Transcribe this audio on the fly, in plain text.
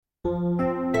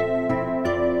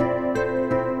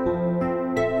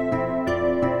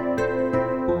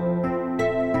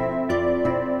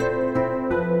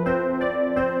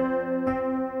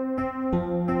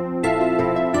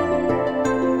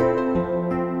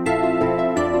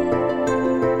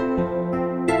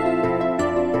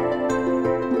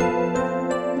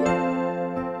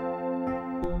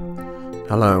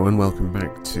Hello and welcome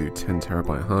back to 10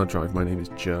 Terabyte Hard Drive. My name is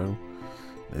Joe.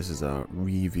 This is our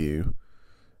review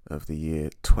of the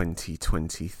year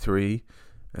 2023.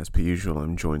 As per usual,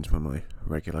 I'm joined by my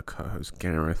regular co-host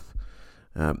Gareth.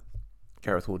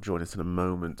 Gareth will join us in a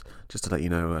moment. Just to let you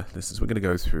know, listeners, we're going to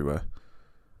go through a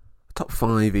top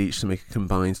 5 each to make a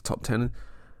combined top 10.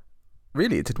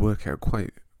 Really, it did work out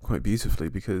quite beautifully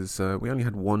because we only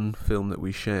had one film that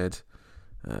we shared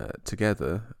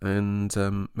together, and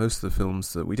most of the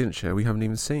films that we didn't share we haven't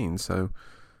even seen, so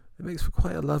it makes for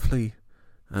quite a lovely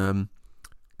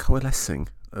coalescing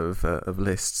of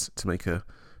lists to make a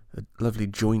lovely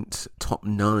joint top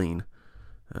 9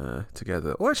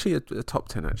 together, or actually a top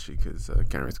 10 actually, because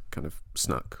Gareth kind of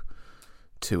snuck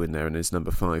 2 in there in his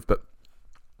number 5, but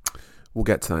we'll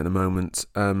get to that in a moment.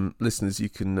 Listeners, you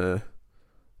can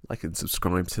like and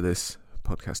subscribe to this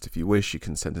podcast if you wish. You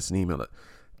can send us an email at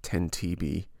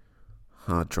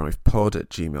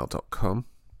 10tbharddrivepod@gmail.com.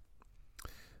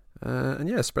 And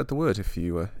yeah, spread the word if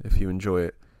you enjoy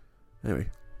it. Anyway,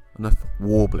 enough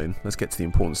warbling. Let's get to the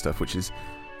important stuff, which is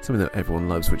something that everyone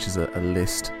loves, which is a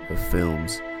list of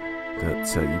films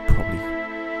that you probably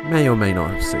may or may not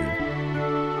have seen.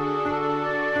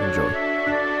 Enjoy.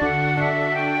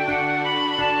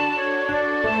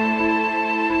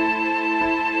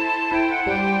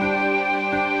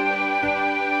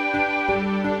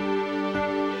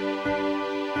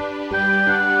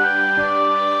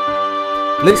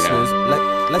 Listeners,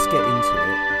 let's get into it.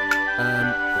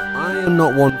 I am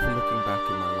not one for looking back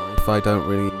in my life. I don't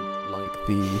really like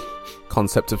the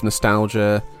concept of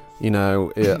nostalgia. You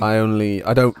know,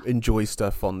 I don't enjoy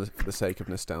stuff for the sake of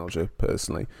nostalgia,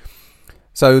 personally.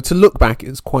 So to look back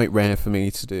is quite rare for me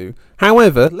to do.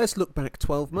 However, let's look back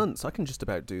 12 months. I can just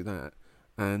about do that.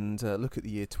 And look at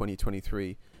the year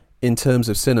 2023 in terms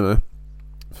of cinema.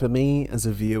 For me, as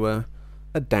a viewer,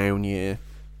 a down year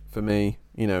for me.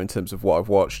 You know, in terms of what I've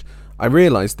watched. I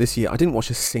realised this year I didn't watch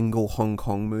a single Hong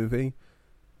Kong movie,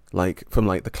 like from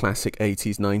like the classic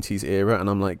 80s, 90s era, and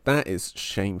I'm like, that is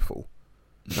shameful.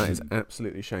 That is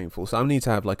absolutely shameful. So I need to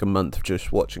have like a month of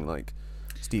just watching like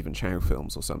Stephen Chow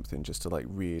films or something, just to like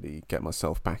really get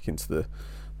myself back into the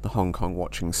Hong Kong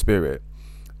watching spirit.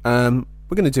 We're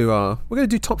gonna do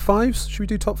top 5s. Should we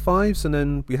do top 5s and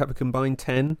then we have a combined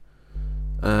 10?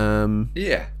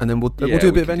 Yeah. And then we'll do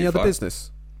a bit of any other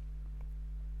business.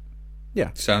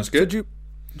 Yeah, sounds good. So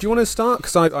do you want to start?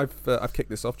 Because I've kicked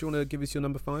this off. Do you want to give us your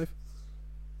number 5?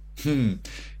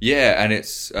 Yeah, and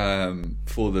it's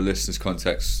for the listeners'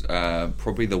 context,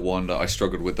 probably the one that I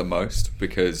struggled with the most,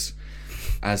 because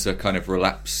as a kind of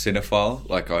relapsed cinephile,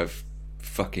 like I've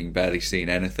fucking barely seen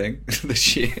anything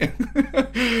this year,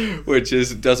 which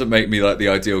doesn't make me like the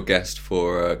ideal guest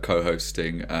for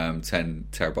co-hosting 10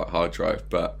 terabyte hard drive,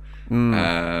 but.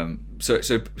 So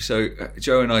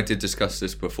Joe and I did discuss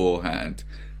this beforehand.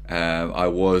 I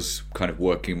was kind of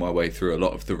working my way through a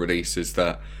lot of the releases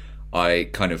that I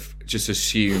kind of just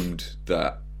assumed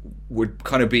that would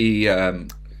kind of be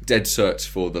dead certs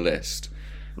for the list,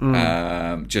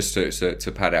 just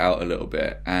to pad it out a little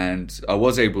bit. And I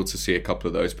was able to see a couple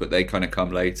of those, but they kind of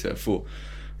come later. For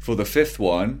the 5th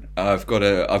one, I've got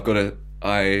a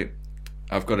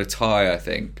tie, I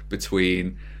think,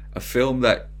 between a film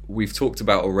that we've talked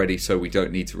about already, so we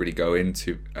don't need to really go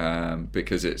into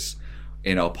because it's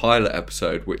in our pilot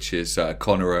episode, which is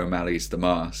Conor O'Malley's The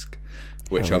Mask,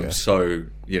 which I'm so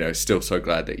still so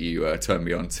glad that you turned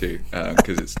me on to,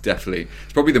 because it's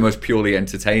probably the most purely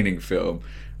entertaining film,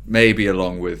 maybe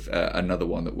along with another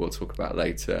one that we'll talk about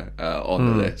later on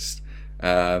the list.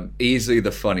 Easily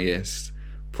the funniest,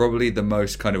 probably the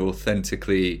most kind of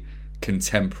authentically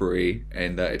contemporary,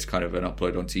 in that it's kind of an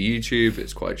upload onto YouTube.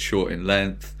 It's quite short in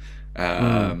length.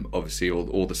 Obviously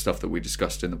all the stuff that we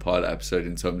discussed in the pilot episode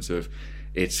in terms of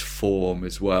its form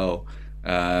as well,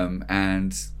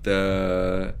 and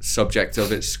the subject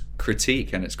of its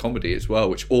critique and its comedy as well,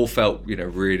 which all felt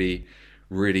really,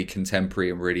 really contemporary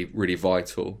and really, really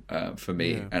vital for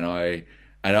me.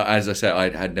 And as I said, I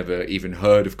had never even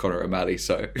heard of Conor O'Malley,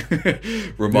 so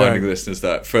reminding listeners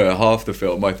that for half the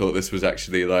film, I thought this was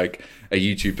actually like a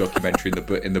YouTube documentary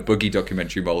in the Boogie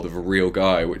documentary mold of a real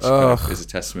guy, which kind of is a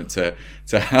testament to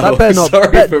how.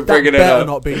 Sorry for bringing it up. That better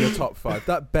not be in your top 5.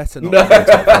 That better not be in your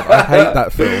top 5. I hate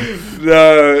that film.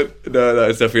 No,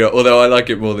 that's definitely not. Although I like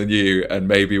it more than you, and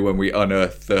maybe when we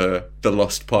unearth the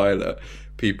lost pilot,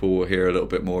 people will hear a little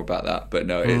bit more about that. But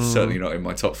no, it's certainly not in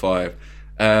my top 5.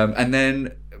 And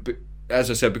then,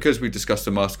 as I said, because we discussed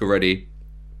The Mask already,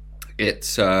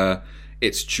 its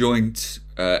joint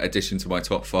addition to my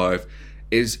top 5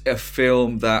 is a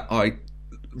film that I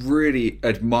really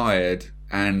admired,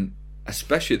 and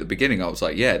especially at the beginning, I was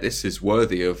like, yeah, this is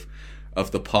worthy of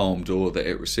of the Palme d'Or that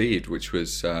it received, which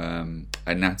was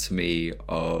Anatomy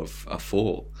of a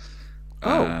Fall.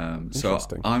 So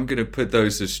interesting. I'm going to put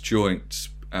those as joint.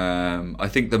 I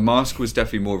think The Mask was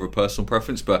definitely more of a personal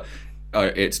preference, but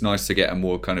it's nice to get a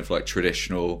more kind of like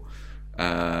traditional,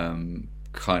 kind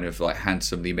of like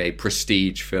handsomely made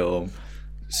prestige film,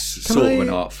 sort of an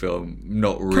art film,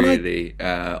 not really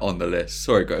on the list.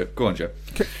 Sorry, go on, Joe.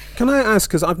 Can I ask,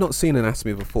 because I've not seen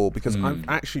Anatomy of a Fall, because I've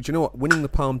actually, do you know what, winning the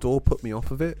Palme d'Or put me off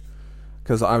of it,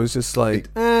 because I was just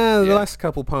like, the last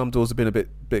couple Palme d'Ors have been a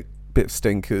bit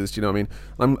stinkers. Do you know what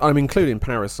I mean? I'm including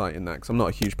Parasite in that because I'm not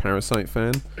a huge Parasite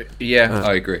fan. Yeah,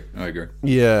 I agree.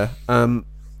 Yeah,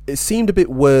 it seemed a bit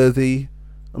worthy.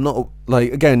 I'm not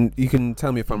like, again, you can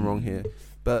tell me if I'm wrong here,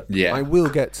 but I will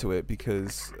get to it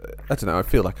because I don't know. I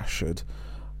feel like I should.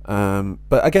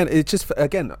 But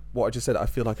again, what I just said, I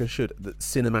feel like I should. The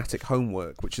cinematic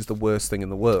homework, which is the worst thing in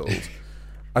the world.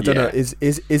 I don't know. Is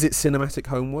it cinematic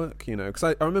homework? You know, because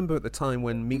I remember at the time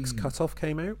when Meek's Cutoff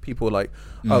came out, people were like,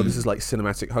 "Oh, this is like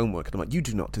cinematic homework," and I'm like, "You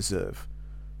do not deserve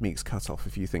Meek's Cutoff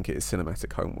if you think it is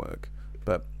cinematic homework."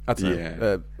 But I don't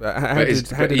know. How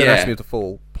did Anatomy of the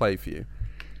Fall play for you?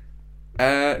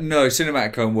 No,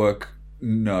 cinematic homework.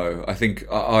 No, I think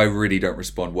I really don't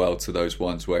respond well to those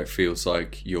ones where it feels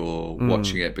like you're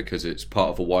watching it because it's part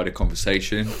of a wider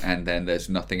conversation, and then there's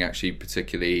nothing actually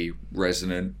particularly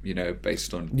resonant, you know,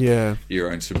 based on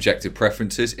your own subjective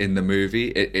preferences in the movie.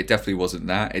 It definitely wasn't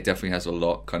that. It definitely has a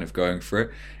lot kind of going for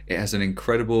it. It has an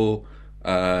incredible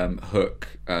hook.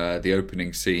 The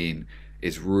opening scene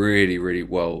is really, really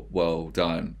well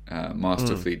done,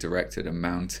 masterfully directed and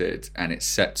mounted, and it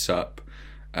sets up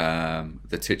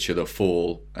the titular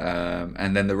fall,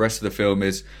 and then the rest of the film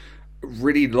is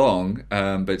really long,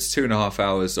 but it's 2.5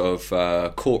 hours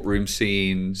of courtroom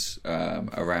scenes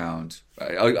around.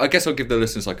 I guess I'll give the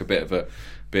listeners like a bit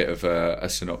of a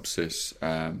synopsis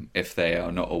if they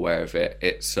are not aware of it.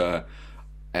 It's a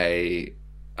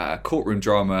courtroom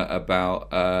drama about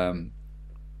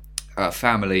a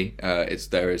family.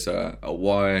 There is a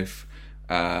wife,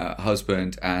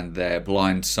 husband, and their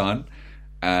blind son.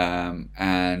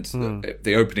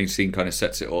 The opening scene kind of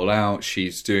sets it all out.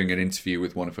 She's doing an interview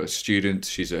with one of her students.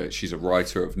 She's a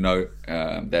writer of note.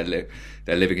 They're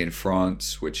living in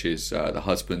France, which is the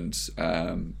husband's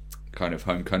kind of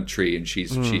home country, and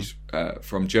she's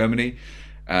from Germany.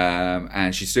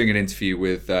 And she's doing an interview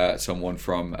with someone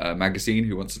from a magazine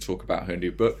who wants to talk about her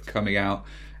new book coming out.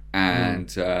 And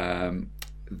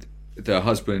the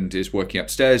husband is working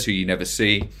upstairs, who you never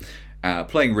see,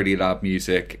 playing really loud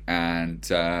music, and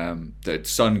the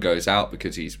son goes out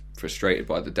because he's frustrated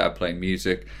by the dad playing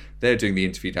music. They're doing the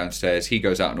interview downstairs. He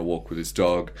goes out on a walk with his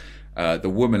dog. The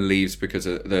woman leaves because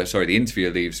of the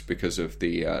interviewer leaves because of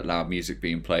the loud music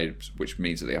being played, which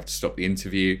means that they have to stop the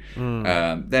interview.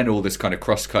 Then all this kind of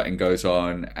cross-cutting goes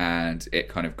on, and it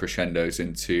kind of crescendos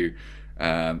into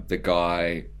the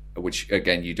guy, which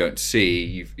again you don't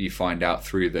see. You find out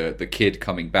through the kid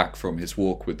coming back from his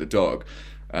walk with the dog,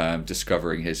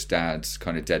 discovering his dad's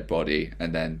kind of dead body.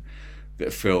 And then the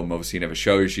film obviously never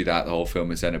shows you that. The whole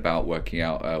film is then about working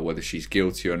out whether she's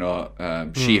guilty or not.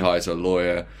 She hires a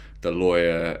lawyer. The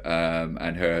lawyer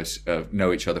and her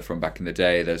know each other from back in the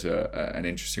day. There's an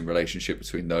interesting relationship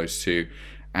between those two,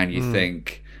 and you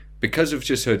think, because of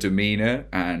just her demeanor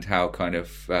and how kind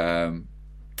of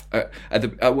I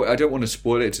don't want to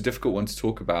spoil it. It's a difficult one to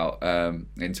talk about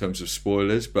in terms of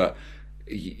spoilers, but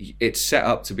it's set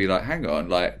up to be like, hang on,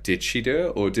 like, did she do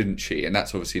it or didn't she? And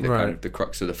that's obviously the kind of the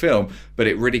crux of the film, but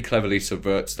it really cleverly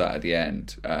subverts that at the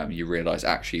end. You realize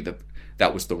actually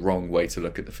that was the wrong way to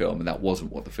look at the film, and that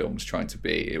wasn't what the film was trying to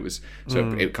be. It was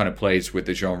it kind of plays with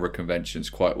the genre conventions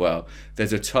quite well.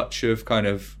 There's a touch of kind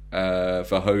of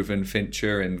Verhoeven,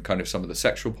 Fincher, and kind of some of the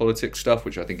sexual politics stuff,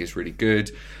 which I think is really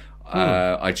good.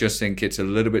 I just think it's a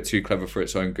little bit too clever for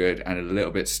its own good, and a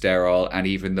little bit sterile. And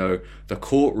even though the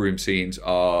courtroom scenes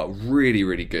are really,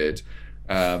 really good,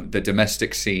 the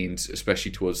domestic scenes,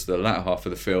 especially towards the latter half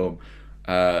of the film,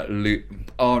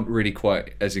 aren't really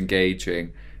quite as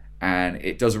engaging, and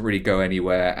it doesn't really go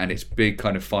anywhere. And its big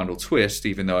kind of final twist,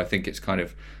 even though I think it's kind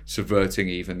of subverting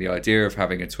even the idea of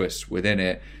having a twist within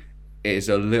it, is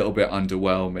a little bit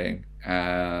underwhelming.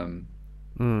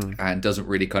 And doesn't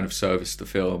really kind of service the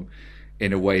film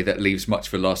in a way that leaves much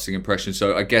of a lasting impression.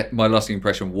 So I get my lasting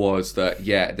impression was that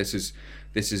this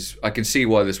is I can see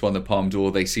why this won the Palme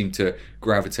d'Or. They seem to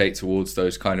gravitate towards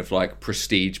those kind of like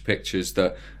prestige pictures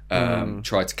that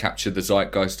try to capture the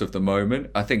zeitgeist of the moment.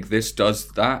 I think this does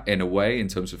that in a way, in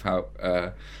terms of how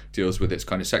deals with its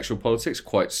kind of sexual politics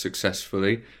quite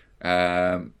successfully.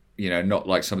 Not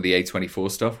like some of the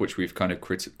A24 stuff, which we've kind of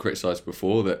criticized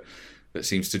before, that that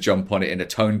seems to jump on it in a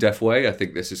tone deaf way. I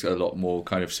think this is a lot more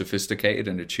kind of sophisticated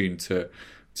and attuned to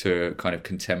kind of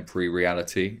contemporary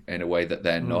reality in a way that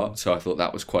they're not. So I thought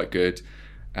that was quite good.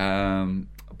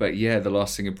 But yeah, the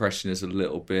lasting impression is a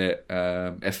little bit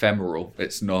ephemeral.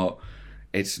 It's not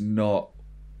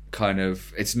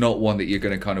one that you're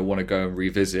going to kind of want to go and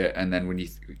revisit. And then when you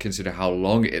consider how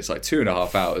long it is, like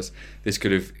 2.5 hours, this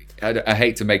could have, I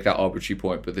hate to make that arbitrary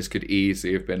point, but this could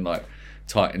easily have been like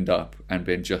tightened up and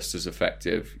been just as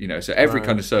effective, you know. So every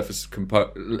kind of surface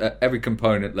every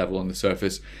component level on the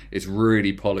surface is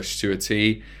really polished to a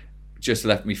T. Just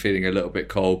left me feeling a little bit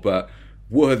cold, but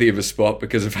worthy of a spot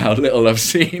because of how little I've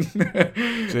seen.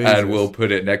 And we'll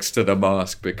put it next to The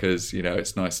Mask because, you know,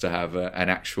 it's nice to have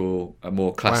a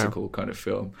more classical kind of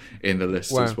film in the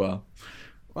list as well.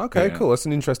 Okay, cool. That's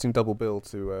an interesting double bill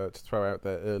to throw out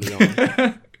there early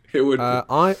on. It would.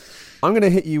 I'm going to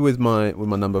hit you with my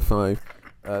number 5.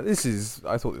 I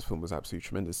thought this film was absolutely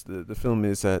tremendous. The film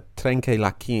is Trenque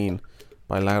Laquin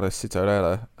by Laura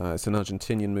Citarella. It's an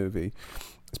Argentinian movie.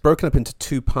 It's broken up into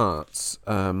 2 parts.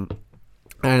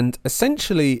 And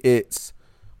essentially, it's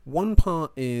one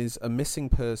part is a missing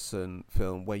person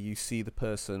film where you see the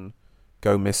person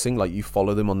go missing, like you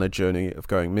follow them on their journey of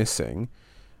going missing.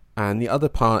 And the other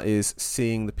part is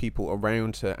seeing the people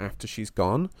around her after she's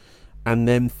gone and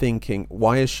them thinking,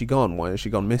 why has she gone? Why has she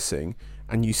gone missing?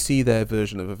 And you see their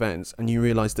version of events and you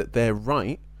realise that they're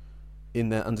right in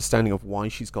their understanding of why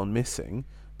she's gone missing,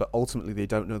 but ultimately they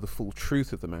don't know the full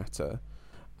truth of the matter.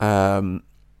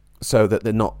 So that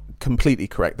they're not completely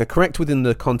correct. They're correct within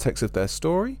the context of their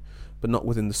story, but not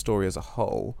within the story as a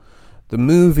whole. The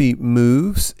movie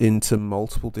moves into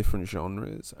multiple different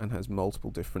genres and has multiple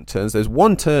different turns. There's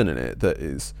one turn in it that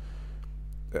is...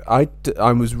 I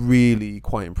was really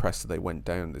quite impressed that they went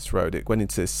down this road. It went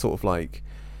into this sort of like...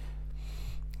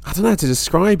 I don't know how to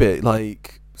describe it.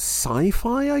 Like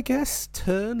sci-fi, I guess,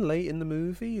 turn late in the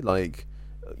movie. Like,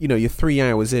 you know, you're 3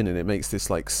 hours in and it makes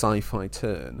this like sci-fi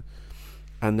turn.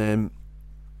 And then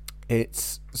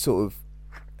it's sort of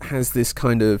has this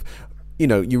kind of, you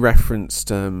know, you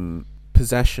referenced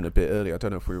Possession a bit earlier. I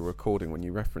don't know if we were recording when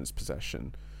you referenced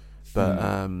Possession,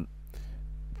 but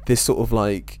this sort of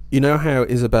like, you know how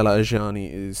Isabella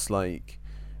Adjani is like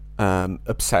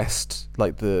obsessed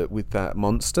like with that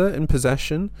monster in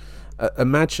Possession.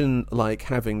 Imagine like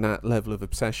having that level of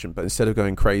obsession, but instead of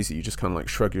going crazy, you just kind of like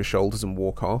shrug your shoulders and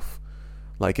walk off.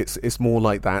 Like it's more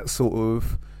like that sort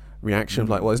of reaction of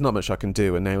like, well, there's not much I can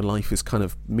do, and now life is kind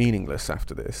of meaningless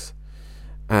after this.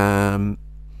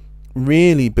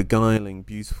 Really beguiling,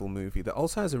 beautiful movie that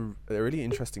also has a really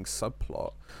interesting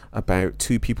subplot about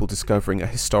 2 people discovering a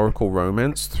historical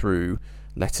romance through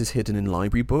letters hidden in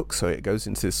library books. So it goes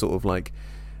into this sort of like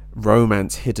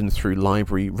romance hidden through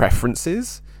library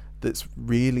references that's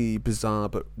really bizarre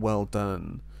but well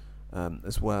done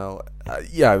as well.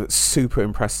 Super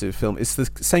impressive film. It's the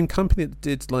same company that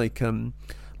did like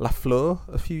La Fleur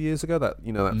a few years ago, that,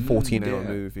 you know, that 14-hour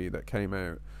movie that came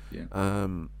out.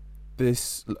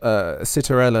 This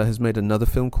Citarella has made another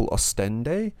film called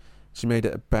Ostende. She made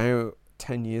it about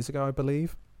 10 years ago, I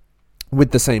believe,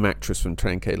 with the same actress from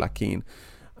Trenque Laquin,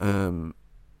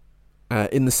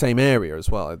 in the same area as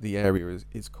well. The area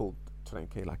is called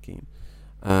Trenque Laquin.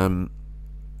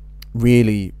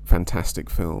 Really fantastic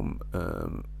film.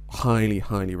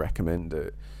 Highly recommend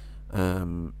it.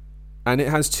 And it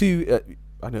has 2...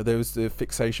 I know there was the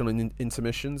fixation on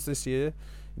intermissions this year,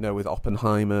 you know, with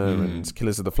Oppenheimer and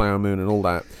Killers of the Flower Moon and all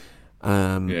that.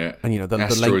 And you know, the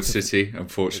Asteroid City,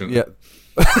 unfortunately. Yeah.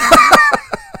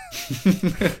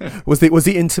 was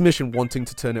the intermission wanting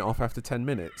to turn it off after 10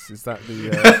 minutes? Is that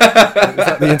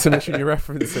the intermission you're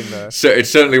referencing there? So it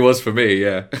certainly was for me,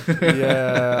 yeah.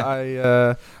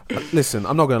 Listen,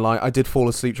 I'm not going to lie, I did fall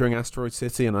asleep during Asteroid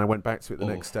City and I went back to it the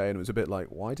next day and it was a bit like,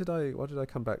 why did I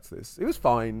come back to this? It was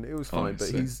fine,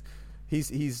 honestly. But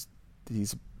he's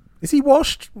is he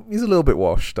washed? He's a little bit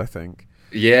washed, I think.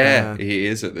 Yeah, he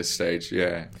is at this stage.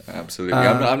 Yeah, absolutely.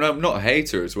 I'm not a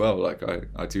hater as well. Like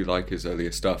I do like his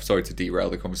earlier stuff. Sorry to derail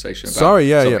the conversation about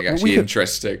something actually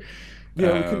interesting.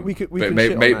 Yeah, we could.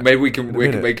 Maybe we can go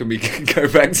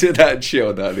back to that and shit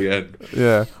on that at the end.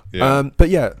 Yeah. But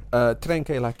yeah,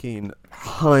 Trenque Laquin,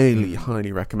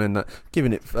 highly recommend that.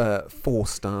 Giving it 4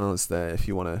 stars there if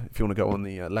you wanna go on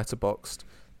the Letterboxd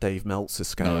Dave Meltzer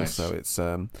scale. Nice. So it's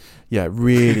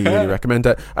really recommend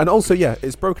it. And also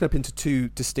it's broken up into 2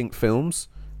 distinct films.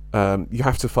 You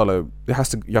have to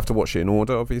watch it in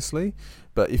order, obviously,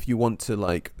 but if you want to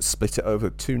like split it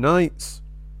over 2 nights,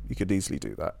 you could easily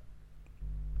do that.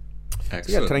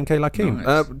 Excellent. Trenque Laquin.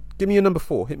 Nice. Give me your number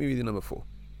 4. Hit me with your number 4.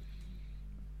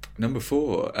 Number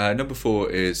four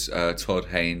is Todd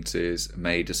Haynes'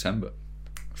 May December.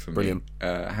 For Brilliant. me,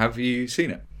 have you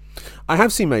seen it? I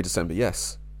have seen May December.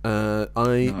 Yes, I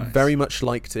Nice. very much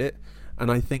liked it,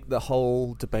 and I think the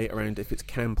whole debate around if it's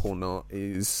camp or not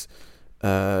is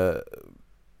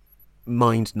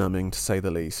mind-numbing, to say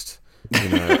the least. You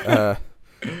know,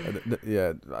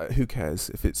 yeah. Who cares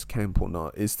if it's camp or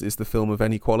not? Is the film of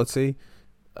any quality?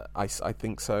 I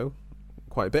think so,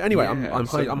 quite a bit. Anyway, Yeah, I'm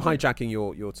certainly. hijacking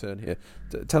your turn here.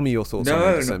 Tell me your thoughts on No,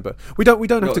 May no. December. We don't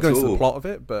have Not to go at into the all. plot of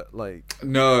it, but like,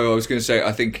 No, I was going to say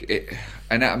I think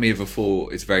Anatomy of a Fall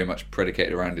is very much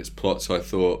predicated around its plot. So I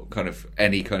thought kind of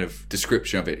any kind of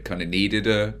description of it kind of needed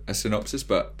a synopsis,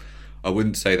 but I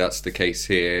wouldn't say that's the case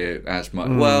here as much.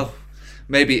 Well,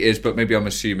 maybe it is, but maybe I'm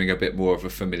assuming a bit more of a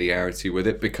familiarity with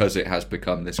it because it has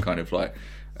become this kind of like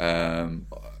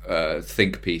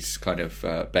think piece kind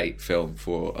of bait film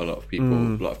for a lot of people,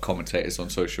 a lot of commentators on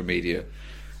social media.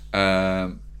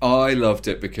 I loved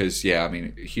it because, yeah, I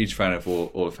mean, a huge fan of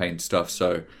all of Haynes' stuff.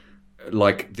 So,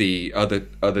 like the other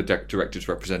directors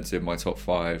represented in my top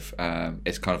five,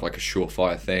 it's kind of like a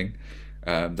surefire thing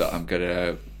that I'm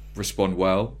gonna respond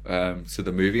well to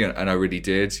the movie, and I really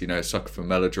did. You know, sucker for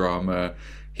melodrama.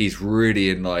 He's really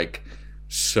in like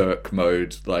Cirque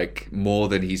mode, like more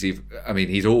than he's even. I mean,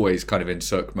 he's always kind of in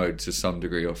Cirque mode to some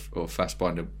degree, or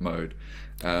Fassbinder mode.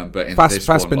 But in this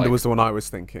Fassbinder one, like, was the one I was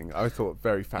thinking. I thought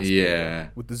very Fassbinder. Yeah.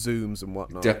 With the zooms and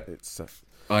whatnot. It's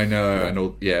I know, and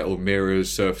all mirrors,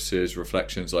 surfaces,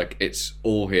 reflections, like it's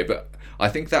all here. But I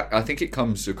think it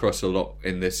comes across a lot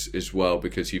in this as well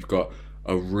because you've got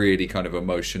a really kind of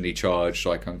emotionally charged,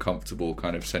 like uncomfortable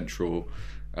kind of central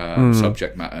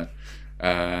subject matter.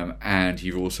 And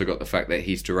you've also got the fact that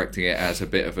he's directing it as a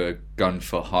bit of a gun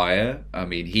for hire. I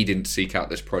mean, he didn't seek out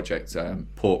this project.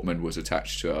 Portman was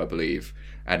attached to it, I believe,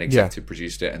 and executive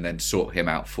produced it and then sought him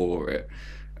out for it.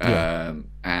 So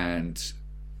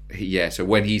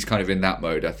when he's kind of in that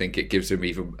mode, I think it gives him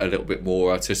even a little bit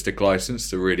more artistic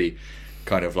license to really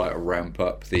kind of like ramp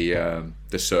up the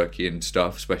Circean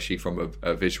stuff, especially from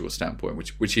a visual standpoint,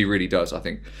 which he really does. I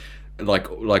think,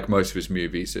 like most of his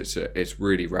movies, it's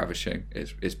really ravishing.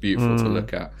 It's beautiful to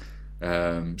look at.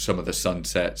 Some of the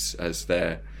sunsets as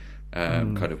they're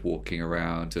kind of walking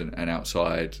around and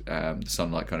outside, the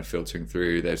sunlight kind of filtering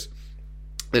through. There's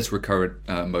this recurrent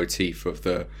motif of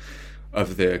the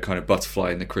kind of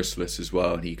butterfly in the chrysalis as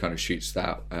well, and he kind of shoots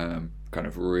that kind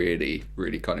of really,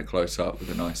 really kind of close up with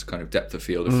a nice kind of depth of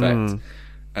field effect.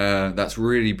 That's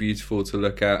really beautiful to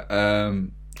look at.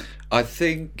 I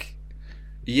think,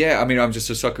 yeah, I mean, I'm just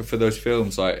a sucker for those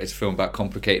films. Like, it's a film about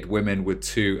complicated women with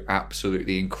two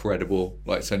absolutely incredible,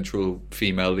 like, central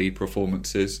female lead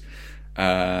performances.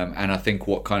 And I think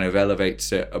what kind of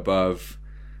elevates it above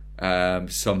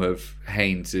some of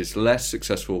Haynes' less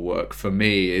successful work for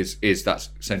me is that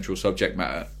central subject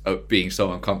matter of being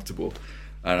so uncomfortable.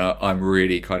 And I'm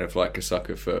really kind of like a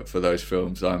sucker for those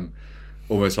films. I'm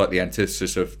almost like the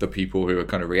antithesis of the people who are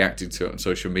kind of reacting to it on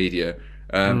social media.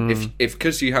 If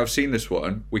because you have seen this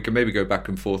one, we can maybe go back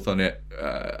and forth on it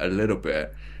a little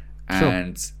bit.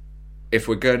 And Sure. if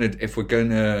we're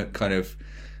gonna kind of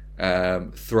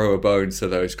throw a bone to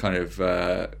those kind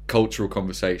of cultural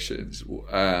conversations,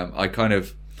 I kind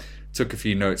of took a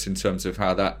few notes in terms of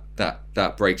how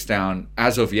that breaks down.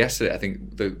 As of yesterday, I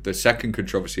think the second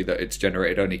controversy that it's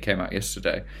generated only came out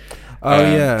yesterday.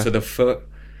 So the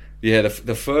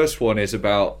first one is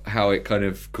about how it kind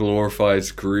of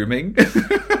glorifies grooming,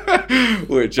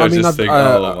 which I just think,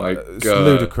 oh my it's god,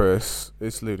 ludicrous.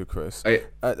 It's ludicrous.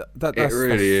 It That's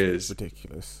really is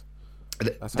ridiculous.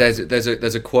 There's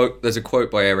a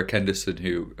quote by Eric Henderson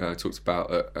who talked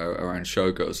about around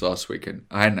Showgirls last week, and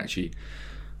I hadn't actually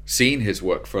seen his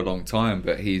work for a long time,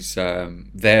 but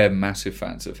they're massive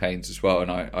fans of Haynes as well, and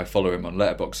I follow him on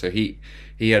Letterboxd, so he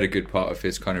had a good part of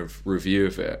his kind of review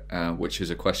of it, which is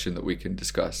a question that we can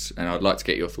discuss, and I'd like to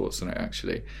get your thoughts on it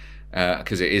actually,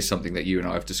 because it is something that you and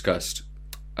I have discussed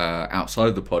outside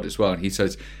of the pod as well. And he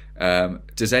says,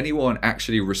 does anyone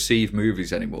actually receive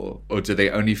movies anymore, or do they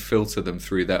only filter them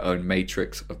through their own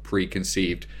matrix of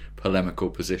preconceived polemical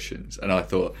positions? And I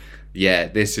thought, yeah,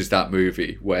 this is that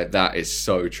movie where that is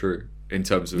so true in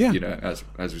terms of, you know,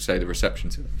 as we say, the reception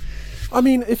to it. I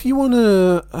mean, if you want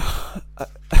to...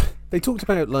 they talked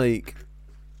about, like...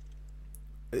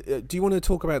 do you want to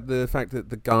talk about the fact that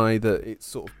the guy that it's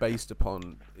sort of based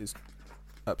upon is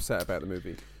upset about the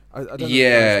movie? I don't know.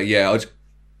 Yeah.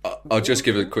 I'll just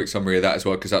give a quick summary of that as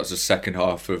well, because that was the second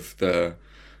half of the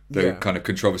kind of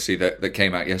controversy that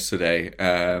came out yesterday.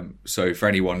 So for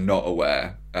anyone not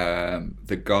aware,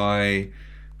 the guy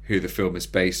who the film is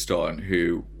based on,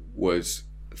 who was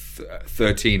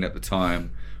 13 at the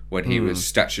time, when he was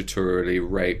statutorily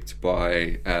raped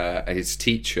by his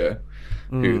teacher,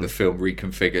 who the film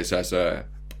reconfigures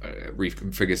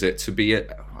it to be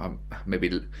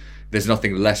maybe there's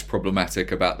nothing less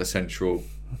problematic about the central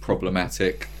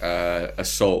problematic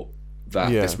assault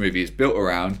that this movie is built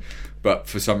around, but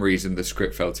for some reason the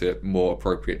script felt it more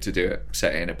appropriate to do it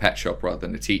set in a pet shop rather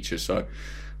than a teacher. So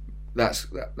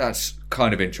that's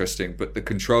kind of interesting. But the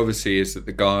controversy is that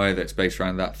the guy that's based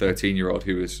around that 13-year-old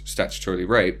who was statutorily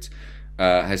raped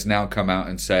has now come out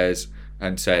and said,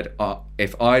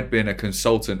 if I'd been a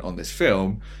consultant on this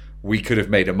film, we could have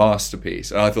made a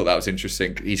masterpiece. And I thought that was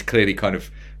interesting. He's clearly kind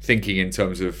of thinking in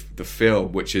terms of the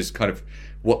film, which is kind of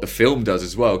what the film does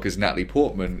as well, because Natalie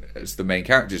Portman, as the main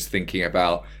character, is thinking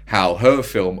about how her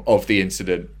film of the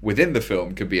incident within the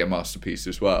film could be a masterpiece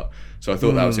as well. So I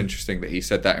thought that was interesting that he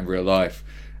said that in real life.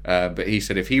 But he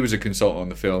said if he was a consultant on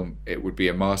the film, it would be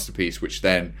a masterpiece, which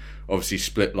then obviously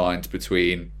split lines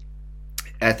between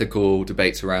ethical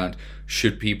debates around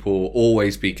should people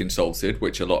always be consulted,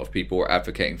 which a lot of people are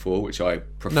advocating for, which I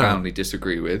profoundly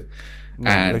disagree with.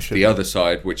 And the other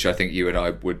side, which I think you and I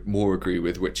would more agree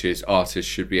with, which is artists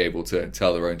should be able to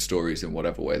tell their own stories in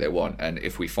whatever way they want. And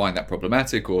if we find that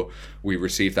problematic or we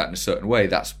receive that in a certain way,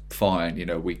 that's fine. You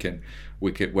know, we're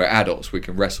adults, we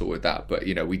can wrestle with that. But,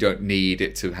 you know, we don't need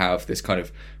it to have this kind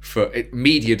of...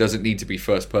 media doesn't need to be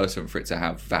first person for it to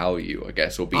have value, I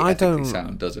guess, or be ethically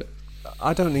sound, does it?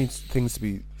 I don't need things to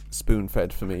be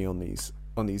spoon-fed for me on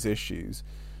these issues.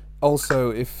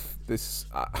 Also, if this...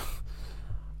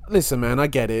 listen, man, I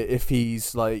get it. If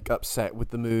he's like upset with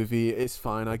the movie, it's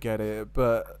fine. I get it.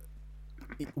 But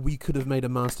we could have made a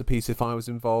masterpiece if I was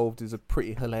involved is a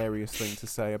pretty hilarious thing to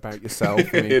say about yourself.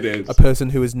 I mean, it is. A person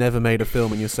who has never made a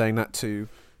film, and you're saying that to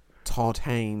Todd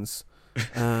Haynes.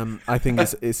 I think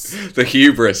it's the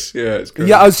hubris. Yeah, it's great.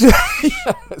 Yeah, I was just,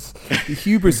 yes. The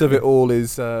hubris of it all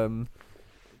is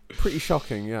pretty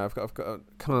shocking. Yeah, I've got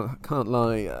can't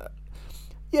lie.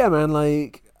 Yeah, man.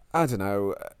 Like, I don't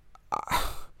know.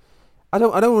 I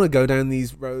don't want to go down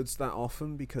these roads that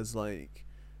often because like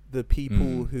the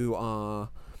people who are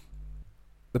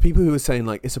saying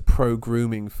like it's a pro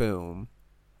grooming film,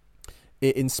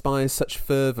 it inspires such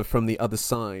fervor from the other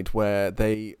side where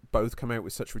they both come out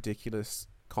with such ridiculous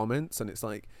comments, and it's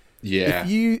like, if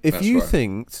you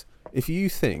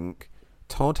think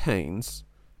Todd Haynes,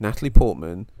 Natalie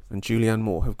Portman, and Julianne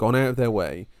Moore have gone out of their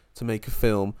way to make a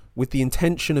film with the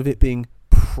intention of it being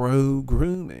pro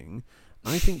grooming,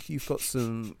 I think you've got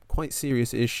some quite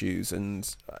serious issues,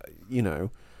 and you know,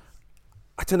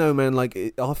 I don't know, man. Like,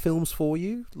 are films for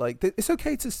you? Like, it's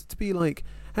okay to be like,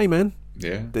 hey, man,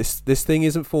 this thing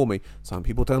isn't for me. Some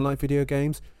people don't like video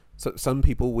games. So some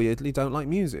people weirdly don't like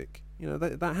music. You know,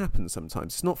 that happens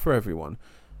sometimes. It's not for everyone.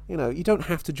 You know, you don't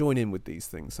have to join in with these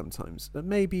things sometimes. But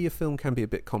maybe a film can be a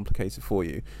bit complicated for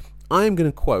you. I'm going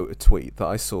to quote a tweet that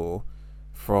I saw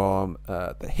from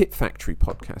the Hit Factory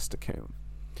podcast account.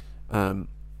 I'm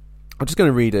just going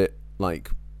to read it like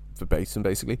verbatim,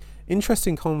 basically.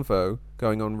 Interesting convo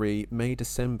going on May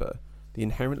December. The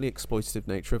inherently exploitative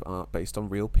nature of art based on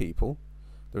real people.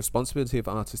 The responsibility of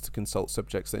artists to consult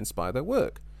subjects that inspire their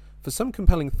work. For some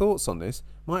compelling thoughts on this,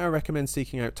 might I recommend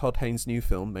seeking out Todd Haynes' new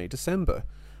film, May December.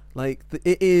 Like,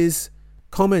 it is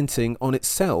commenting on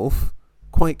itself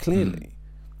quite clearly.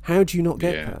 How do you not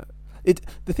get that?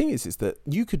 The thing is that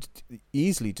you could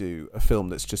easily do a film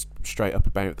that's just straight up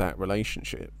about that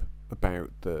relationship,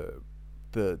 about the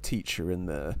teacher and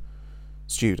the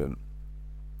student.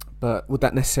 But would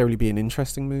that necessarily be an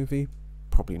interesting movie?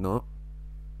 Probably not.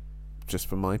 Just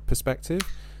from my perspective.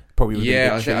 Probably would be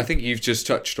a bit cheap. I think you've just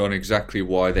touched on exactly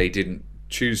why they didn't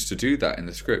choose to do that in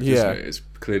the script, isn't it? It's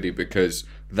clearly because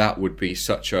that would be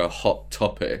such a hot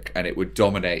topic and it would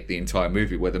dominate the entire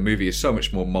movie, where the movie is so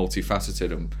much more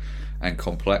multifaceted and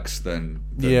complex than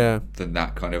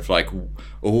that kind of like,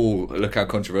 oh, look how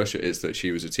controversial it is that she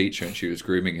was a teacher and she was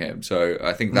grooming him. So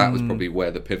I think that was probably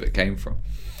where the pivot came from.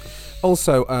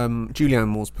 Also, Julianne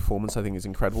Moore's performance, I think, is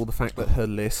incredible. The fact that her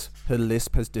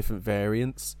lisp has different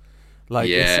variants. Like,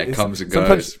 it comes and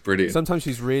goes. Brilliant. Sometimes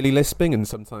she's really lisping and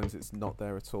sometimes it's not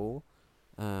there at all.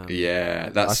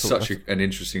 That's such an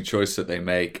interesting choice that they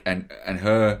make. And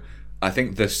her... I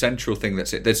think the central thing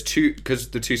there's two,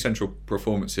 because the two central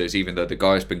performances, even though the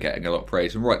guy's been getting a lot of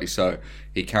praise, and rightly so,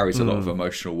 he carries a lot of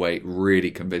emotional weight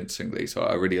really convincingly, so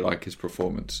I really like his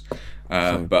performance.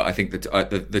 But I think that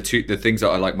the things that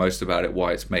I like most about it,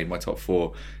 why it's made my top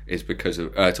four, is because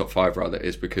of top five rather,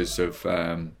 is because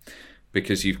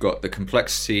you've got the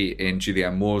complexity in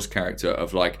Julianne Moore's character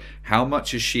of like, how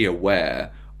much is she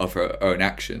aware of her own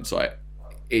actions? Like,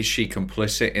 is she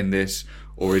complicit in this,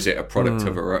 or is it a product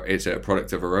of her? Is it a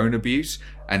product of her own abuse?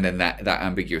 And then that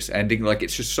ambiguous ending, like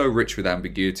it's just so rich with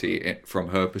ambiguity from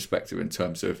her perspective in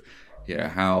terms of, you know,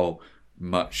 how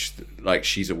much like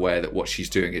she's aware that what she's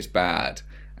doing is bad,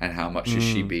 and how much is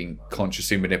she being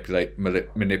consciously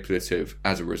manipulative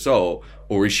as a result,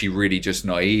 or is she really just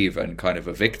naive and kind of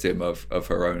a victim of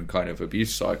her own kind of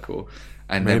abuse cycle?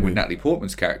 And then with Natalie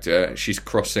Portman's character, she's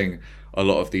crossing a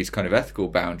lot of these kind of ethical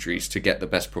boundaries to get the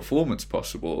best performance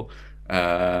possible.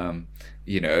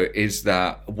 You know, is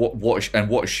that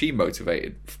what is she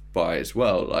motivated by as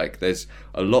well? Like, there's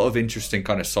a lot of interesting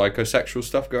kind of psychosexual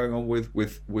stuff going on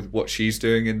with what she's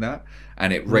doing in that,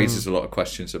 and it raises a lot of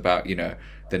questions about, you know,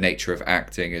 the nature of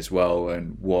acting as well,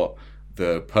 and what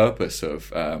the purpose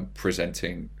of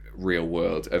presenting real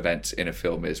world events in a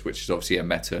film is, which is obviously a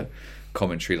meta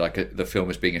commentary, like the film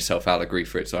as being a self allegory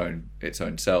for its own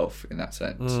self in that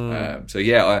sense. So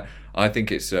yeah, I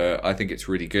think it's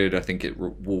really good. I think it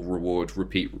will reward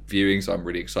repeat viewings. I'm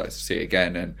really excited to see it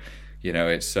again, and you know,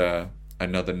 it's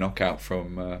another knockout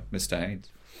from Mr. Haynes.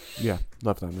 Yeah,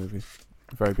 love that movie.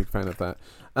 Very big fan of that.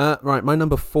 Right, my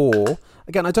number 4.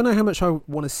 Again, I don't know how much I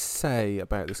want to say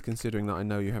about this, considering that I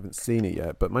know you haven't seen it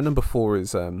yet. But my number 4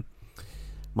 is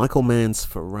Michael Mann's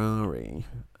Ferrari.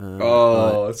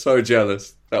 So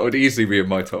jealous. That would easily be in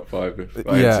my top 5 if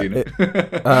I hadn't seen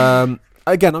it.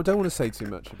 Again, I don't want to say too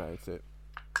much about it.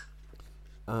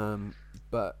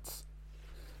 But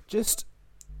just,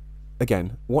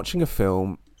 again, watching a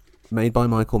film made by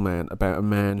Michael Mann about a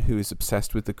man who is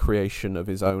obsessed with the creation of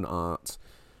his own art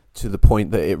to the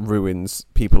point that it ruins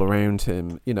people around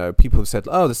him. You know, people have said,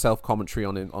 oh, the self-commentary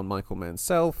on Michael Mann's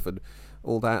self and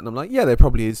all that. And I'm like, yeah, there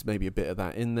probably is maybe a bit of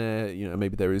that in there. You know,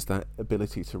 maybe there is that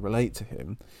ability to relate to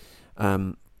him.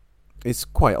 It's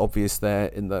quite obvious there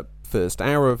in the first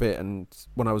hour of it. And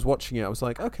when I was watching it, I was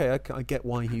like, okay, I get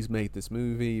why he's made this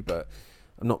movie, but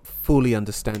I'm not fully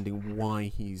understanding why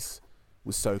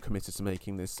was so committed to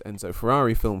making this Enzo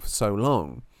Ferrari film for so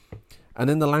long. And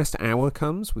then the last hour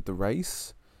comes with the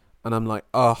race, and I'm like,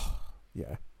 oh,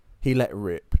 yeah. He let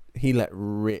rip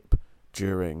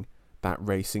during that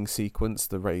racing sequence,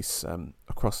 the race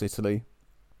across Italy.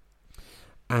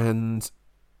 And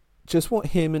just what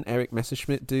him and Eric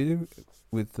Messerschmidt do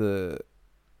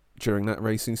during that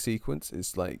racing sequence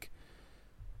is like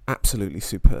absolutely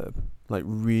superb. Like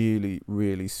really,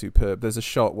 really superb. There's a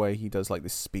shot where he does like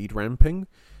this speed ramping,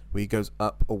 where he goes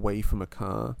up away from a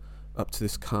car, up to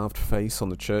this carved face on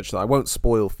the church that I won't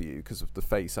spoil for you because of the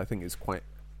face. I think is quite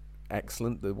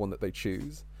excellent, the one that they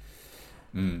choose.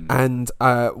 And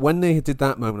when they did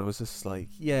that moment, I was just like,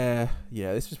 yeah,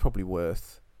 this was probably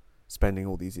worth spending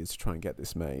all these years to try and get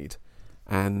this made.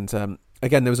 And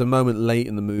again, there was a moment late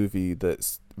in the movie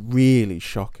that's really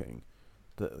shocking,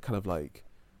 that kind of like,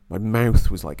 my mouth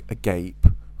was like agape.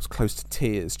 I was close to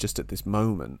tears just at this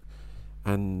moment.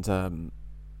 And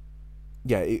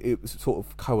it was sort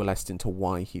of coalesced into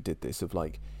why he did this, of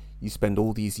like, you spend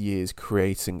all these years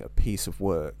creating a piece of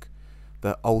work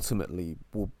that ultimately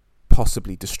will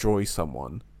possibly destroy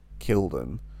someone, kill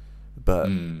them, but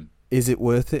is it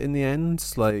worth it in the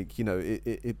end? Like, you know,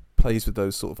 it plays with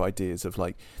those sort of ideas of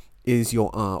like, is your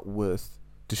art worth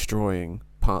destroying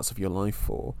parts of your life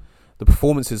for? The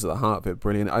performances at the heart of it,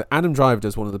 brilliant. Adam Driver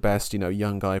does one of the best, you know,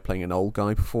 young guy playing an old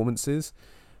guy performances.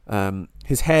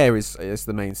 His hair is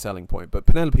the main selling point, but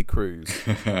Penelope Cruz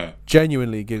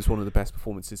genuinely gives one of the best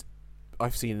performances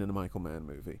I've seen in a Michael Mann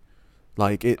movie.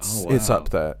 Like, it's up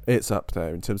there. It's up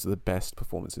there in terms of the best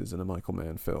performances in a Michael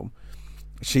Mann film.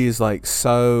 She is like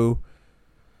so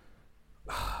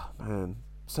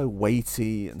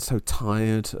weighty and so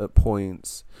tired at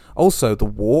points. Also, the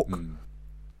walk.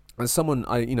 As someone,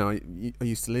 I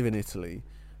used to live in Italy.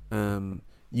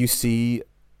 You see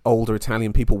older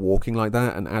Italian people walking like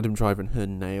that, and Adam Driver and her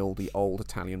nail the old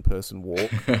Italian person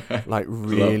walk like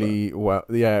really well.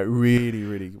 Yeah, really,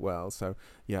 really well. So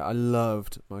yeah, I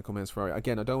loved Michael Mann's Ferrari.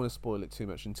 Again, I don't want to spoil it too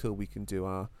much until we can do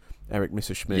our Eric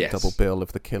Messerschmidt double bill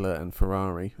of The Killer and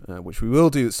Ferrari, which we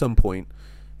will do at some point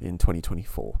in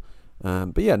 2024.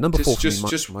 But yeah, number 4 for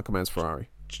me, Michael Mann's Ferrari.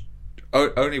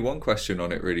 Only one question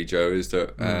on it, really, Joe, is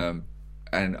that,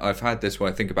 and I've had this when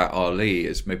I think about Ali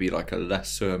as maybe like a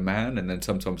lesser man, and then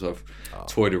sometimes I've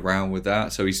toyed around with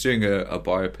that. So he's doing a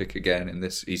biopic again, and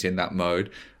he's in that mode.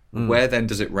 Where then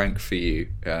does it rank for you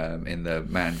in the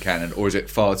Mann canon, or is it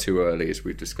far too early, as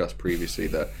we've discussed previously,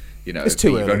 that, you know,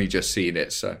 you've only just seen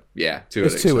it, so yeah, too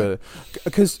early. It's too early.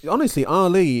 Because honestly,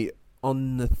 Ali,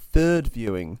 on the third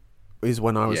viewing, is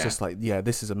when I was just like, yeah,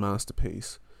 this is a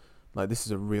masterpiece. Like, this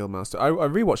is a real master. I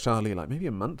rewatched Ali like maybe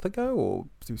a month ago or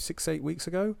 6-8 weeks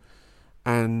ago,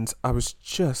 and I was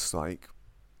just like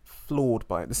floored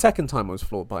by it. The second time I was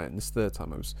floored by it, and this third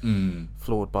time I was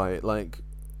floored by it. Like,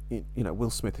 you know, Will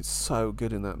Smith is so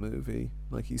good in that movie.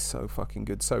 Like, he's so fucking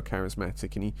good, so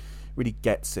charismatic, and he really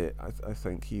gets it. I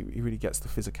think he really gets the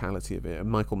physicality of it. And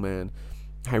Michael Mann,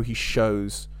 how he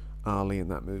shows Ali in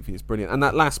that movie is brilliant. And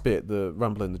that last bit, the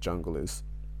Rumble in the Jungle, is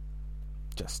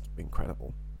just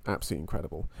incredible. Absolutely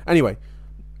incredible. Anyway,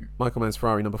 Michael Mann's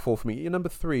Ferrari, number 4 for me. Your number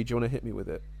 3, do you want to hit me with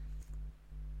it?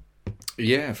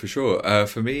 Yeah, for sure.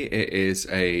 For me, it is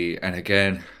and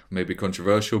again, maybe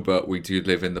controversial, but we do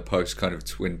live in the post kind of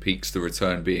Twin Peaks, The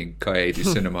Return being Kaede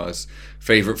Cinema's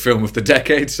favourite film of the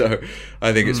decade, so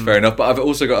I think it's fair enough. But I've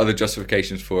also got other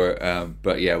justifications for it.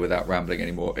 But yeah, without rambling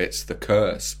anymore, it's The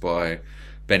Curse by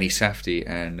Benny Safdie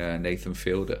and Nathan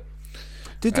Fielder.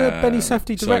 Did Benny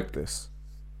Safdie direct this?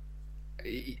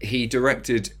 He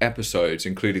directed episodes,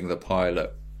 including the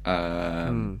pilot.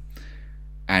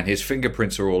 And his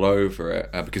fingerprints are all over it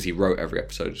because he wrote every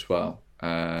episode as well.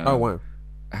 Oh, wow.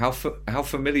 How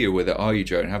familiar with it are you,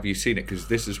 Joe? And have you seen it? Because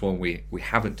this is one we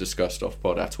haven't discussed off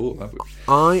pod at all, have we?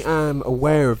 I am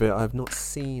aware of it. I've not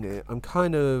seen it. I'm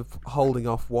kind of holding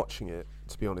off watching it,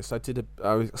 to be honest. I sort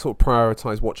of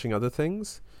prioritise watching other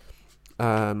things.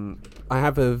 I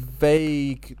have a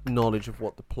vague knowledge of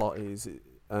what the plot is,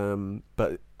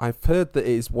 but I've heard that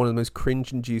it is one of the most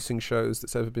cringe-inducing shows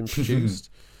that's ever been produced.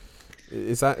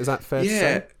 Is that fair to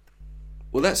say?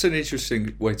 Well, that's an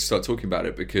interesting way to start talking about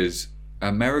it, because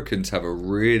Americans have a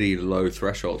really low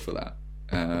threshold for that,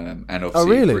 and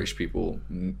obviously really? British people,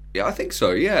 yeah, I think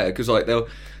so, yeah, because like they'll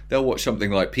watch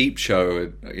something like Peep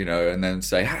Show, you know, and then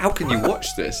say, "How can you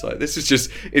watch this? Like, this is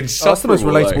just insufferable." That's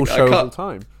the most relatable show of all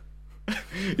time.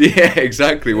 Yeah,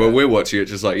 exactly. Well, we're watching it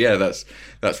just like, yeah,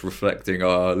 that's reflecting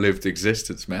our lived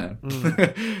existence, man.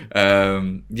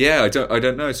 Yeah, I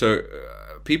don't know. So.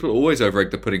 People always over-egg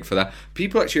the pudding for that.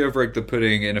 People actually over-egg the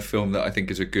pudding in a film that I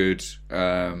think is a good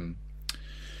kind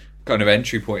of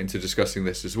entry point into discussing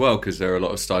this as well, because there are a lot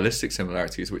of stylistic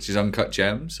similarities, which is Uncut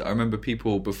Gems. I remember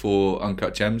people before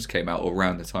Uncut Gems came out, or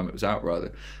around the time it was out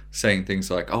rather, saying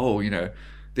things like, "Oh, you know,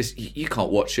 this you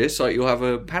can't watch this, like you'll have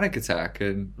a panic attack."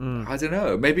 And I don't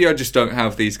know, maybe I just don't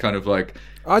have these kind of like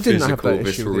physical,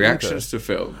 visceral reactions to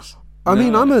films. I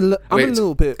mean, I'm a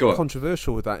little bit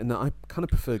controversial with that, in that I kind of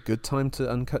prefer Good Time to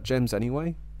Uncut Gems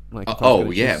anyway. Like,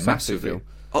 massively.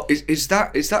 Oh, is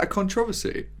that a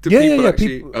controversy? Yeah.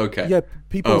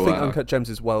 People think Uncut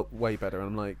Gems is way better, and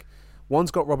I'm like,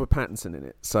 one's got Robert Pattinson in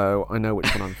it, so I know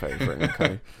which one I'm favouring.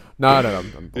 Okay, no,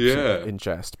 I'm in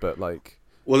jest, but like.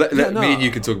 Well, me and you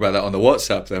can talk about that on the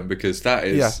WhatsApp then, because that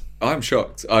is... Yeah. I'm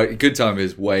shocked. Good Time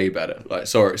is way better. Like,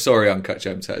 sorry, Uncut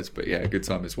Gems heads, but yeah, Good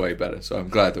Time is way better. So I'm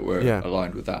glad that we're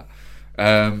aligned with that.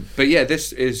 But yeah,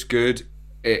 this is good.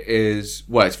 It is...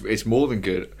 Well, it's more than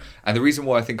good. And the reason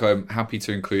why I think I'm happy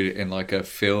to include it in like a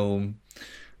film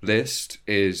list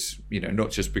is, you know, not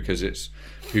just because it's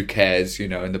who cares, you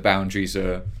know, and the boundaries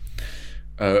are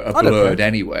blurred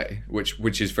anyway,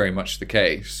 which is very much the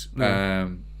case.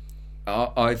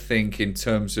 I think in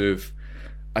terms of,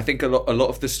 I think a lot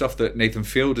of the stuff that Nathan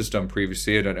Field has done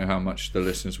previously, I don't know how much the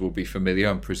listeners will be familiar.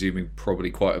 I'm presuming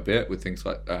probably quite a bit, with things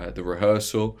like The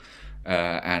Rehearsal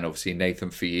and obviously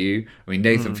Nathan For You. I mean,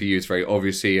 Nathan For You is very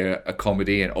obviously a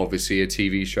comedy and obviously a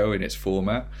TV show in its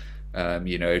format.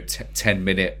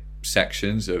 10-minute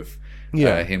sections of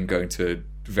him going to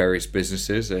various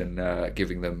businesses and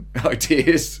giving them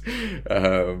ideas,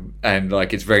 and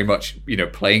like it's very much, you know,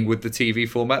 playing with the TV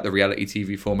format. The reality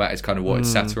TV format is kind of what it's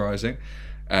satirizing.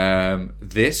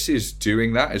 This is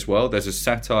doing that as well. There's a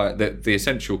satire. The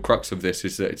essential crux of this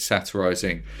is that it's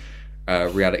satirizing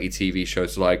reality TV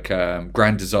shows like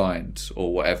Grand Designs,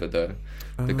 or whatever the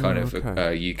kind of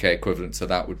UK equivalent to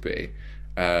that would be.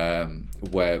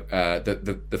 Where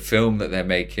the film that they're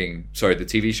making, sorry, the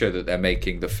TV show that they're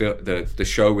making, the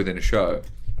show within a show,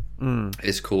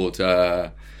 is called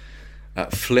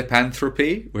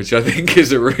Flipanthropy, which I think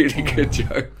is a really good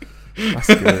joke. That's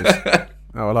good.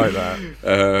 Oh, I like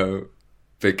that.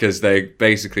 Because they're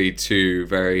basically two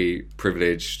very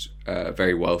privileged,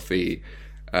 very wealthy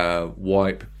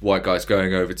white guys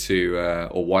going over to,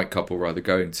 or white couple rather,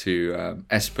 going to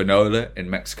Espanola in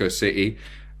Mexico City.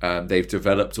 They've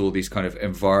developed all these kind of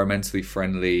environmentally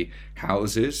friendly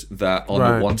houses that on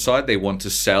the one side they want to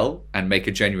sell and make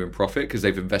a genuine profit because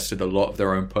they've invested a lot of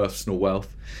their own personal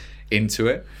wealth into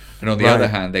it. And on the other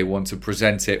hand, they want to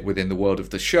present it within the world of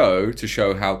the show to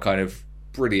show how kind of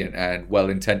brilliant and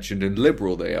well-intentioned and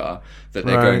liberal they are, that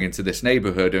they're going into this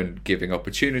neighborhood and giving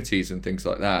opportunities and things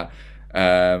like that.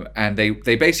 And they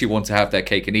basically want to have their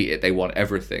cake and eat it. They want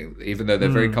everything, even though they're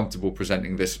very comfortable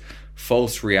presenting this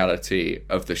false reality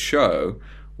of the show,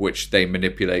 which they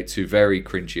manipulate to very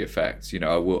cringy effects. You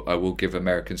know, I will give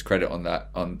Americans credit on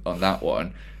that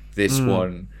one. This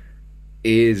one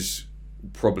is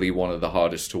probably one of the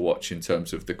hardest to watch in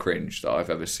terms of the cringe that I've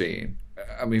ever seen.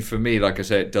 I mean, for me, like I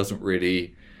said, it doesn't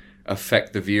really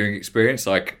affect the viewing experience.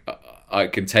 Like, I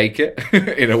can take it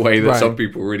in a way that some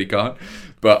people really can't,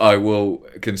 but I will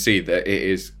concede that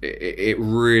it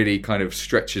really kind of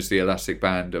stretches the elastic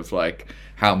band of like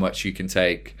how much you can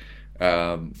take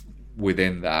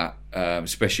within that,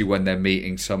 especially when they're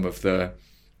meeting some of the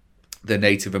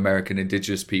Native American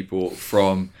indigenous people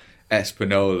from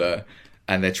Espanola,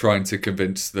 and they're trying to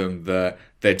convince them that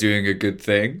they're doing a good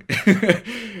thing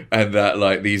and that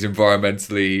like these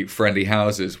environmentally friendly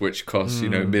houses, which cost, you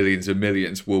know, millions and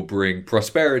millions, will bring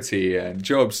prosperity and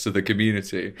jobs to the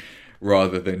community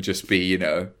rather than just be, you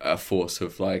know, a force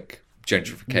of like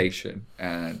gentrification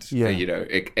and, you know,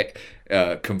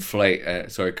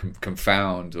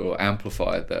 confound or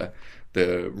amplify the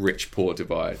rich-poor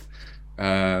divide.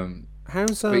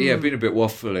 But yeah, been a bit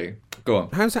waffly. Go on.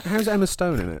 How's Emma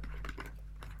Stone in it?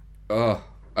 Oh,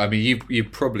 I mean,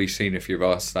 you've probably seen, if you've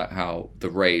asked that, how the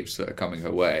raves that are coming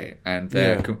her way, and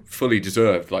they're fully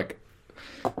deserved. Like,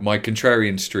 my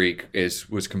contrarian streak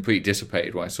was completely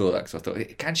dissipated when I saw that, because I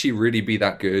thought, can she really be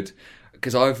that good?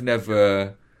 Because I've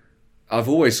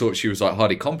always thought she was like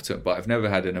hardly competent, but I've never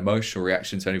had an emotional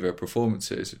reaction to any of her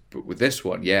performances. But with this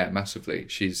one, yeah, massively.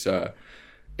 She's it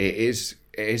is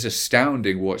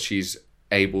astounding what she's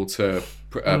able to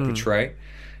portray.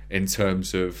 In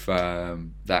terms of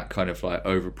that kind of like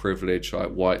overprivileged, like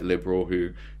white liberal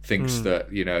who thinks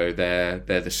that, you know, they're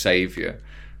the savior,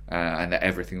 and that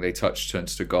everything they touch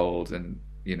turns to gold. And,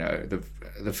 you know,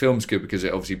 the film's good because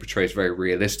it obviously portrays very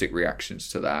realistic reactions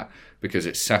to that, because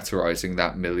it's satirizing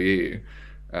that milieu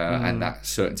and that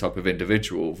certain type of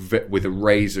individual with a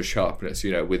razor sharpness,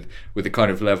 you know, with the kind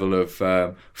of level of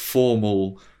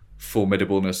formal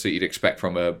formidableness that you'd expect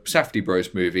from a Safdie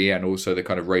Bros movie, and also the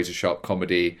kind of razor sharp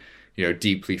comedy, you know,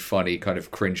 deeply funny kind of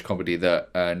cringe comedy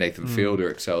that Nathan Fielder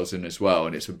excels in as well.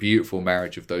 And it's a beautiful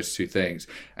marriage of those two things.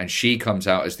 And she comes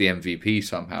out as the MVP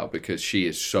somehow, because she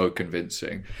is so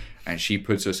convincing and she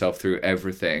puts herself through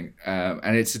everything.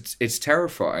 And it's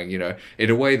terrifying, you know, in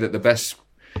a way that the best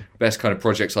kind of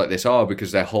projects like this are,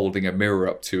 because they're holding a mirror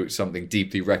up to something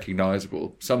deeply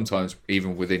recognizable, sometimes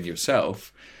even within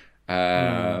yourself.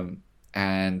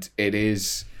 And it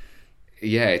is,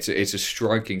 yeah, it's a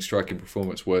striking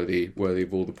performance, worthy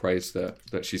of all the praise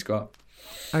that she's got.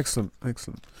 Excellent.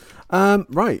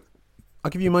 Right,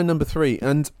 I'll give you my number 3.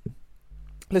 And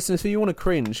listen, if you want to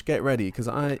cringe, get ready, because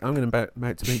I'm going to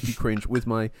about to make you cringe with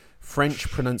my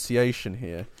French pronunciation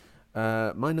here.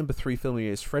 My number 3 film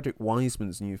here is Frederick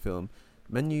Wiseman's new film,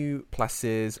 Menu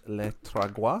Places Les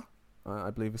Tragois, I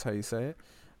believe is how you say it.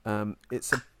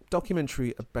 It's a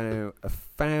documentary about a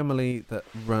family that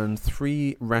run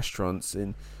 3 restaurants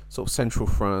in sort of central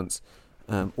France,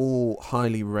 all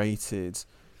highly rated,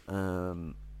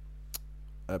 particularly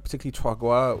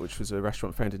Tragois, which was a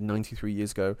restaurant founded 93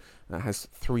 years ago, that has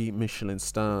 3 Michelin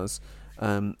stars.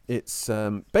 It's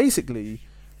basically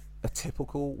a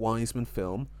typical Wiseman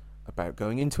film about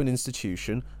going into an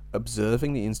institution,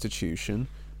 observing the institution,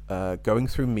 going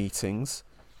through meetings,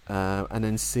 and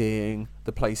then seeing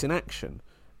the place in action,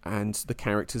 and the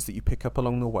characters that you pick up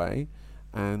along the way,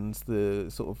 and the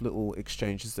sort of little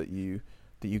exchanges that you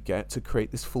get to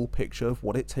create this full picture of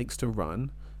what it takes to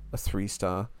run a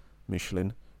 3-star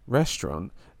Michelin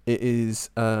restaurant. It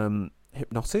is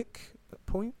hypnotic at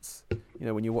points, you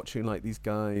know, when you're watching like these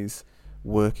guys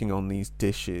working on these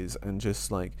dishes, and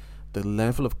just like the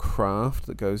level of craft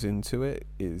that goes into it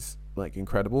is like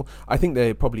incredible. I think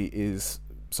there probably is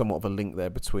somewhat of a link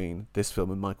there between this film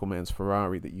and Michael Mann's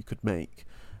Ferrari that you could make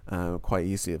quite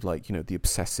easily, of like, you know, the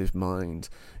obsessive mind,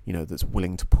 you know, that's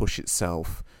willing to push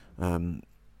itself,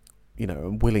 you know,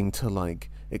 and willing to like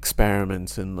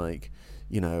experiment and like,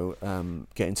 you know,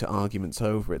 get into arguments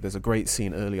over it. There's a great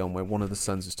scene early on where one of the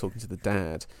sons is talking to the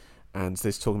dad, and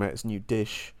they're talking about this new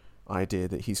dish idea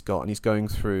that he's got, and he's going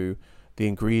through the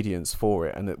ingredients for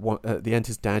it, and at the end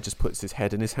his dad just puts his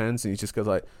head in his hands and he just goes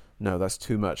like, no, that's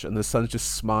too much. And the son's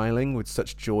just smiling with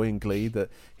such joy and glee that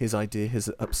his idea has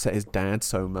upset his dad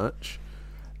so much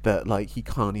that like he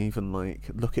can't even like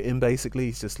look at him. Basically,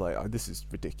 he's just like, oh, this is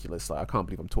ridiculous, like I can't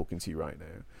believe I'm talking to you right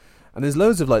now. And there's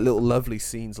loads of like little lovely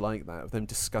scenes like that of them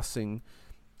discussing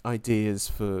ideas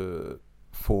for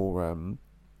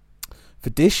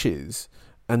dishes,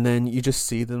 and then you just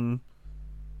see them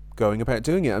going about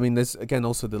doing it. I mean, there's again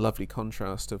also the lovely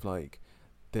contrast of like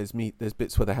there's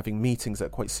bits where they're having meetings that are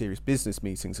quite serious business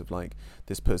meetings of like,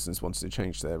 this person's wanted to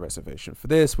change their reservation for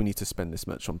this, we need to spend this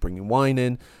much on bringing wine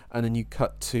in, and then you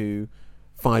cut to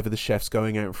 5 of the chefs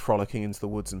going out and frolicking into the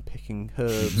woods and picking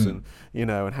herbs and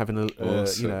and having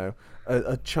Awesome.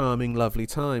 a charming, lovely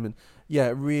time. And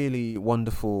yeah, really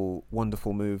wonderful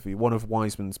movie, one of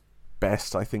Wiseman's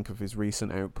best, I think, of his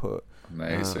recent output.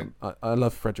 Amazing. I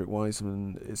love Frederick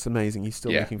Wiseman. It's amazing. He's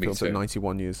still making me films too. at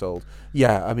 91 years old.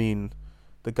 Yeah, I mean,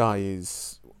 the guy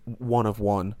is one of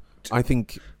one. I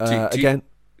think again.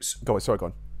 Go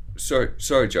on.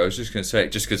 Sorry, Joe. I was just going to say,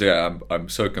 just because I'm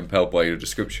so compelled by your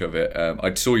description of it.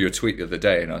 I saw your tweet the other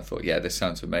day, and I thought, yeah, this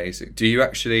sounds amazing. Do you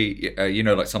actually,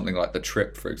 like something like The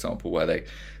Trip, for example, where they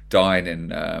dine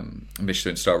in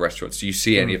Michelin-star restaurants? Do you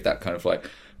see any of that kind of like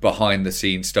behind the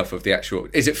scenes stuff of the actual?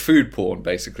 Is it food porn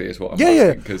basically? Is what I'm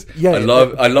asking, because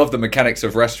I love the mechanics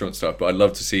of restaurant stuff, but I'd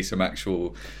love to see some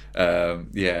actual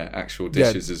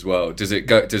dishes as well. Does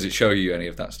it show you any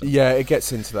of that stuff? Yeah, it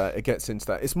gets into that.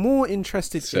 It's more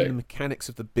interested in the mechanics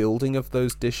of the building of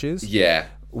those dishes. Yeah,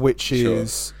 which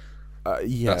is cool.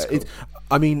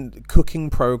 I mean, cooking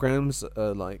programs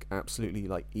are like absolutely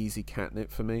like easy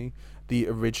catnip for me. The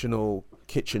original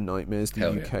Kitchen Nightmares,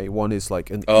 the UK one, is like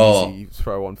an easy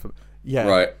throw on for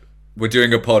right. We're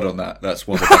doing a pod on that. That's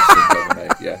one of the best things ever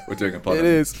made. Yeah, we're doing a pod. It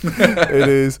is.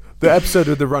 The episode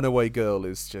of The Runaway Girl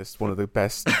is just one of the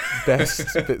best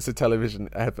bits of television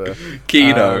ever. Fucking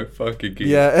Kino.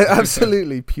 Yeah,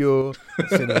 absolutely pure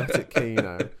cinematic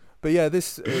Kino. But yeah,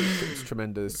 it's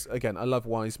tremendous. Again, I love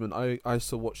Wiseman. I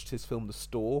also watched his film The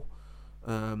Store,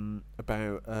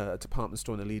 about a department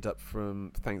store in the lead up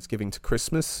from Thanksgiving to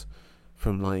Christmas.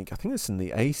 From like, I think it's in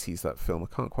the 80s, that film. I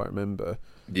can't quite remember.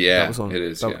 Yeah, it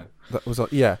is. That was on.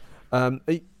 Yeah.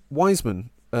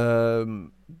 Wiseman.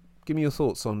 Give me your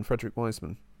thoughts on Frederick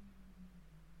Wiseman.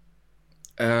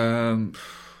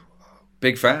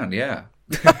 Big fan. Yeah.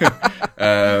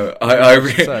 I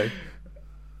really.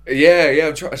 Yeah.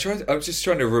 I'm just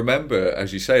trying to remember,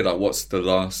 as you say, like what's the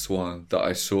last one that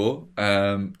I saw?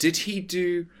 Did he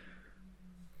do?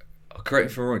 Correct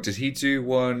me if I'm wrong. Did he do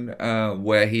one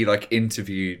where he like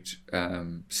interviewed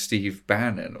Steve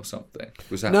Bannon or something?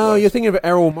 Was that? No, you're thinking of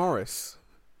Errol Morris.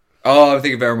 Oh, I'm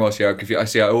thinking of Errol Morris. Yeah, I'm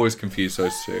confused. I always confuse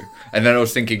those two. And then I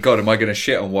was thinking, God, am I going to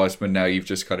shit on Wiseman now? You've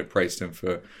just kind of praised him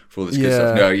for all this good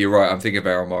stuff. No, you're right. I'm thinking of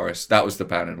Errol Morris. That was the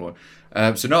Bannon one.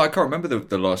 So no, I can't remember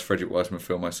the last Frederick Wiseman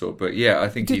film I saw. But yeah, I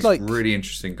think he's a really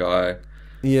interesting guy.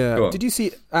 Yeah. Did you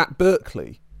see At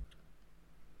Berkeley?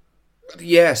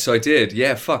 Yes, I did.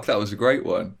 Yeah, fuck, that was a great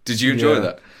one. Did you enjoy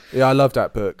that? Yeah, I loved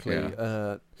At Berkeley.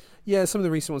 Yeah. Some of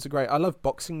the recent ones are great. I love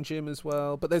Boxing Gym as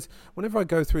well. But whenever I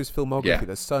go through his filmography,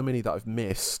 there's so many that I've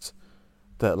missed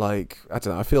that, like, I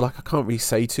don't know, I feel like I can't really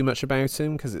say too much about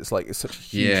him because it's such a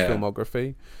huge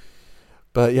filmography.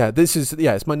 But yeah,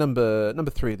 it's my number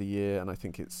 3 of the year, and I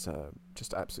think it's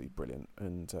just absolutely brilliant.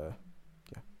 And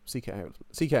seek it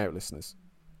out, listeners.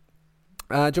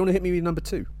 Do you want to hit me with number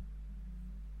 2?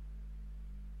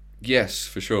 Yes,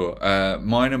 for sure.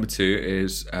 My number 2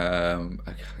 is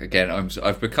again.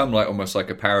 I've become like almost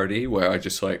like a parody where I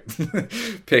just like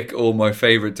pick all my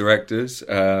favorite directors,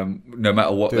 no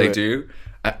matter what they do.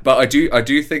 But I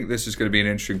do think this is going to be an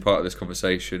interesting part of this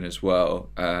conversation as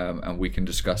well, and we can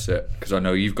discuss it because I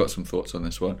know you've got some thoughts on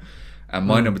this one. And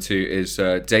my number 2 is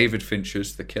David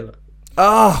Fincher's The Killer.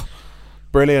 Ah,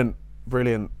 brilliant.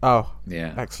 Oh,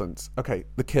 yeah, excellent. Okay,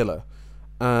 The Killer.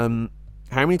 How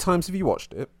many times have you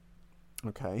watched it?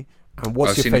 Okay, and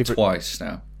what's your favorite? I've seen it twice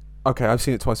now. Okay, I've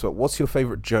seen it twice. But what's your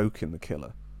favorite joke in The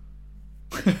Killer?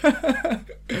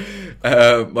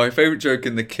 My favorite joke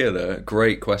in The Killer,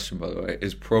 great question by the way,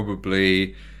 is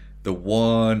probably the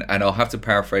one, and I'll have to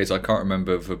paraphrase. I can't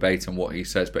remember verbatim what he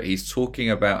says, but he's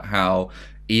talking about how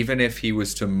even if he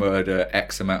was to murder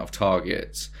X amount of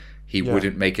targets, he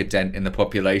wouldn't make a dent in the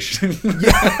population.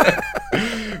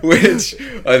 Which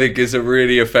I think is a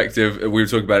really effective. We were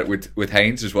talking about it with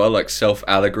Haynes as well, like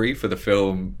self-allegory for the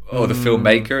film or the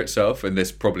filmmaker itself, and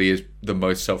this probably is the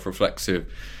most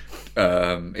self-reflexive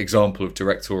example of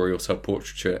directorial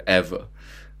self-portraiture ever.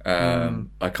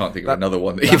 I can't think of another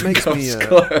one that even comes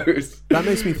close. That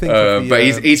makes me think of the,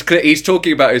 but he's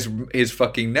talking about his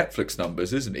fucking Netflix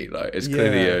numbers, isn't he? Like it's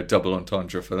clearly a double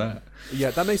entendre for that.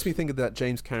 Yeah, that makes me think of that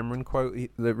James Cameron quote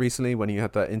recently when he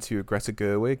had that interview with Greta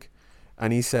Gerwig.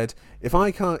 And he said,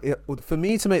 for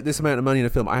me to make this amount of money in a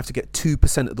film, I have to get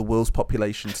 2% of the world's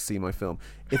population to see my film.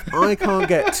 If I can't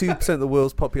get 2% of the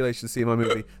world's population to see my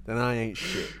movie, then I ain't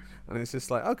shit. And it's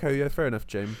just like, okay, yeah, fair enough,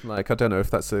 Jim. Like, I don't know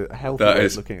if that's a healthy way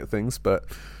of looking at things, but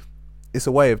it's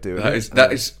a way of doing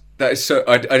it. That is so.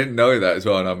 I didn't know that as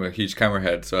well, and I'm a huge camera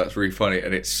head, so that's really funny.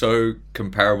 And it's so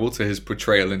comparable to his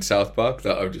portrayal in South Park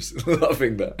that I'm just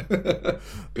loving that.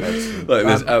 Like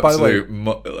this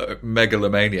absolute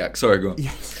megalomaniac. Sorry, go on.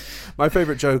 Yes. My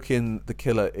favorite joke in The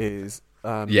Killer is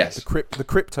the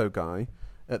crypto guy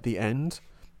at the end.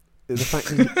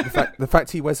 The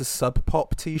fact he wears a Sub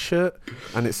Pop T-shirt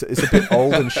and it's a bit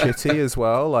old and shitty as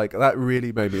well. Like that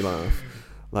really made me laugh.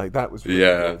 Like that was really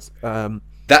good.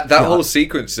 That whole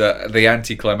sequence, the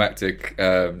anticlimactic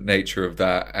nature of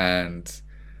that, and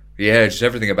just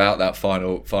everything about that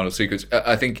final sequence.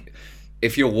 I think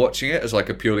if you're watching it as like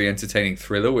a purely entertaining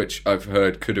thriller, which I've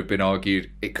heard could have been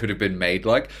argued, it could have been made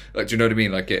like do you know what I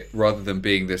mean? Like it, rather than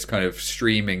being this kind of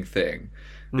streaming thing,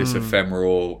 this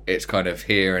ephemeral, it's kind of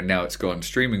here and now it's gone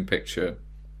streaming picture.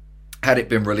 Had it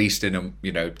been released in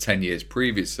 10 years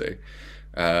previously,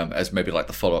 as maybe like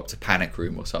the follow-up to Panic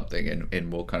Room or something in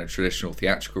more kind of traditional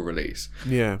theatrical release,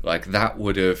 like that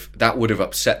would have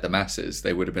upset the masses.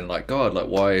 They would have been like, God, like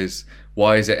why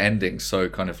is it ending so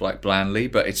kind of like blandly?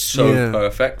 But it's so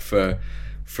perfect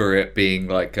for it being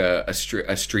like a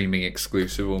streaming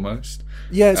exclusive almost.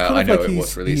 Yeah, it's kind I of know like it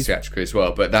was released theatrically as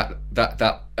well, but that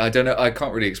I don't know, I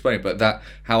can't really explain it, but that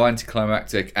how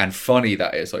anticlimactic and funny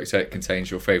that is, like you said, it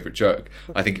contains your favorite joke.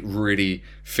 I think it really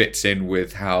fits in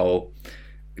with how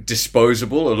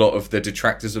disposable a lot of the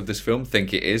detractors of this film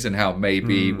think it is, and how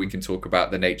maybe we can talk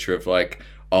about the nature of like,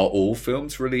 are all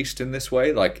films released in this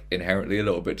way like inherently a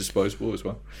little bit disposable as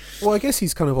well? Well, I guess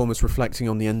he's kind of almost reflecting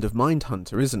on the end of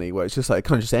Mindhunter, isn't he? Where it's just like it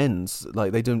kind of just ends,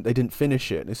 like they didn't finish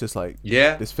it. And it's just like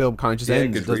this film kind of just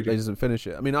ends. It doesn't finish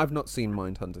it. I mean, I've not seen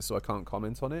Mindhunter, so I can't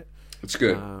comment on it. It's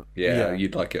good.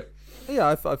 You'd like it. Yeah,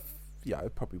 I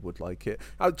probably would like it.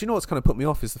 Do you know what's kind of put me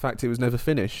off is the fact it was never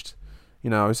finished.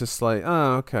 I was just like,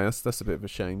 oh, okay, that's a bit of a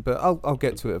shame, but I'll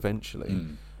get to it eventually.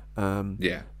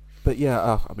 But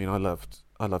yeah, I mean, I loved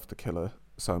The Killer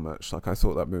so much. Like, I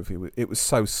thought that movie it was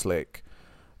so slick.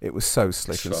 It was so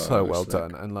slick and so well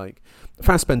done. And like,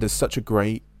 Fassbender's such a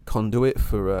great conduit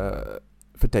for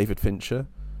David Fincher.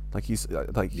 Like he's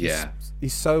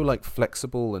so like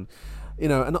flexible and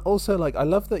and also like I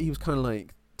love that he was kind of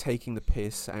like taking the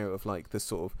piss out of like the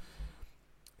sort of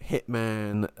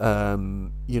hitman,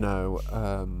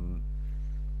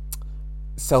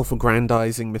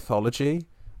 self-aggrandizing mythology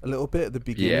a little bit at the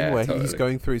beginning, where he's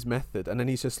going through his method, and then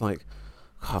he's just like,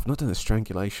 I've not done a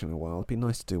strangulation in a while. It'd be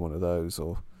nice to do one of those,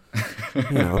 or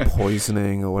a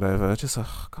poisoning or whatever. Just God,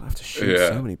 I have to shoot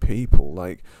so many people.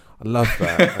 Like, I love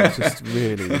that. It's just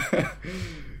really,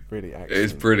 really excellent.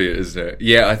 It's brilliant, isn't it?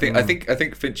 Yeah, I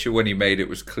think Fincher, when he made it,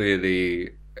 was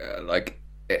clearly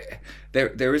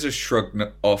there is a shrug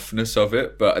offness of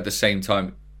it, but at the same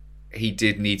time, he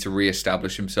did need to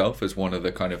re-establish himself as one of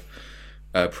the kind of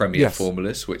premier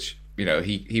formalists, which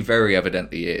he very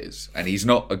evidently is, and he's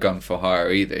not a gun for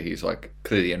hire either. He's like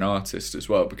clearly an artist as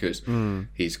well, because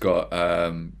he's got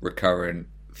recurrent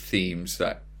themes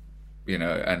that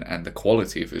and the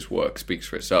quality of his work speaks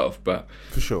for itself. But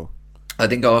for sure, I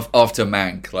think after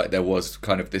Mank, like there was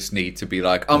kind of this need to be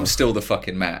like, I'm still the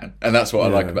fucking man, and that's what I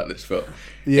like about this film.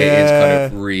 It is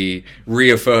kind of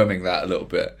reaffirming that a little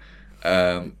bit.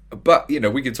 But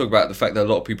we can talk about the fact that a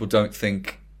lot of people don't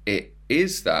think it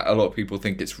is that. A lot of people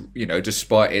think it's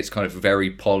despite its kind of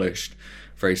very polished,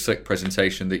 very slick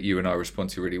presentation that you and I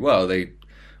respond to really well,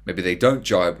 maybe they don't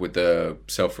jibe with the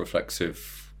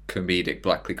self-reflexive, comedic,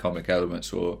 blackly comic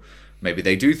elements, or maybe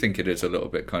they do think it is a little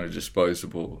bit kind of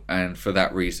disposable, and for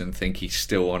that reason think he's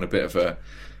still on a bit of a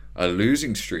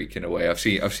losing streak in a way. I've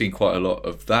seen quite a lot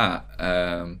of that.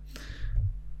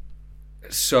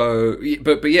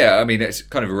 But yeah, I mean, it's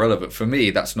kind of irrelevant. For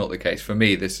me, that's not the case. For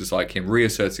me, this is like him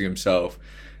reasserting himself.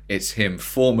 It's him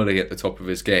formally at the top of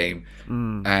his game.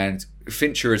 And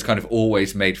Fincher has kind of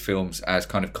always made films as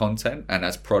kind of content and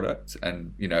as product.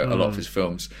 And, a lot of his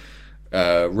films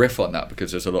riff on that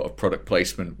because there's a lot of product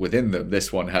placement within them.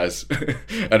 This one has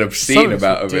an obscene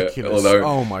amount of it. Although,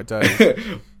 oh my days.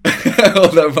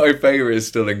 Although my favourite is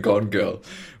still in Gone Girl,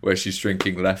 where she's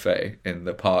drinking Leffe in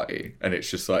the party, and it's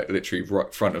just like literally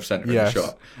right front of centre in the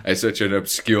shot. And it's such an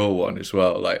obscure one as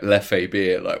well, like Leffe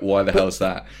beer. Like, why the hell's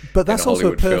that? But that's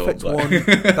also a perfect film? one.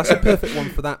 That's a perfect one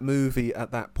for that movie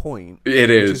at that point.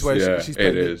 It is.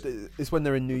 It's when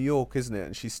they're in New York, isn't it?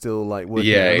 And she's still like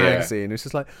working at a magazine. It's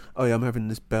just like, oh yeah, I'm having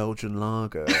this Belgian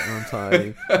lager, aren't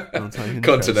I?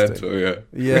 Continental,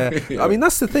 yeah. I mean,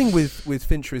 that's the thing with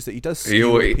Fincher, is that he does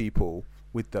skew people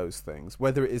with those things,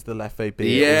 whether it is the Leffe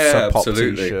beer or Sub Pop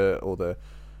T-shirt or the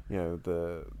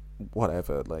the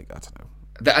whatever. Like, I don't know.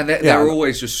 They're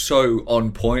always just so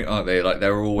on point, aren't they? Like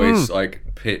they're always like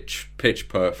pitch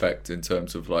perfect in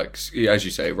terms of like, as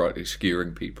you say, rightly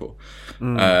skewering people.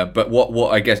 But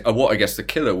what I guess the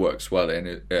Killer works well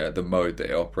in the mode that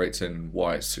it operates in,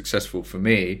 why it's successful for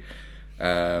me,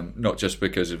 not just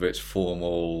because of its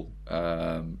formal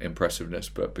impressiveness,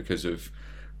 but because of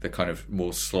the kind of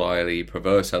more slyly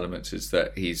perverse elements, is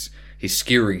that he's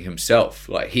skewering himself.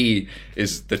 Like he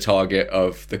is the target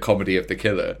of the comedy of the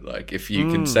Killer. Like if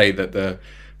you can say that the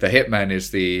hitman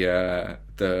is the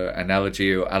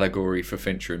analogy or allegory for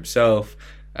Fincher himself,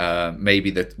 maybe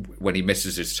that when he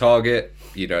misses his target,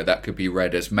 that could be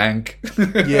read as Mank.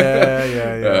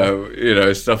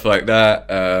 Yeah. Stuff like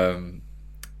that.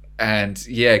 And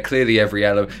yeah, clearly every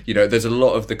element, there's a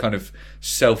lot of the kind of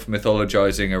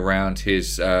self-mythologizing around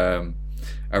his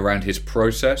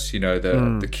process, the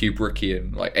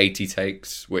Kubrickian, like 80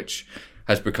 takes, which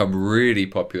has become really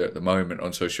popular at the moment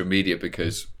on social media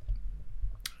because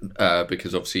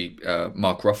obviously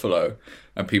Mark Ruffalo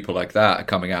and people like that are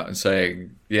coming out and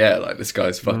saying, yeah, like this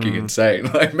guy's fucking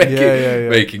insane, like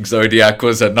making Zodiac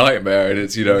was a nightmare, and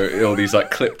it's all these like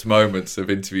clipped moments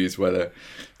of interviews where they're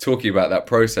talking about that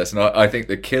process. And I think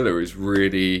the Killer is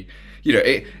really,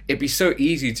 it'd be so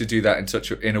easy to do that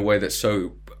in a way that's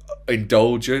so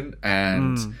indulgent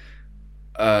and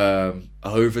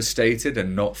overstated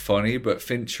and not funny, but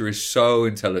Fincher is so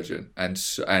intelligent and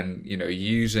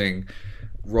using,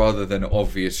 rather than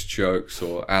obvious jokes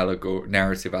or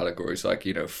narrative allegories, like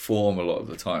form a lot of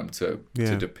the time to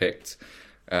depict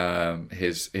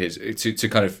his to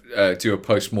kind of do a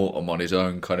post-mortem on his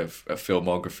own kind of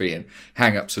filmography and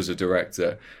hang-ups as a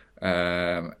director,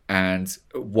 and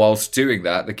whilst doing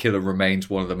that, the Killer remains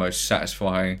one of the most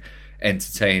satisfying,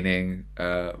 entertaining,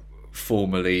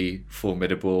 formally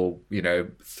formidable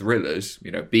thrillers,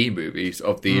 B movies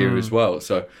of the year as well.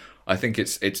 So I think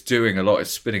it's doing a lot, it's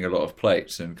spinning a lot of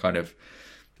plates and kind of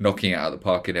knocking it out of the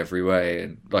park in every way.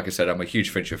 And like I said, I'm a huge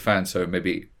Fincher fan, so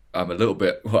maybe I'm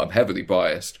I'm heavily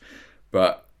biased,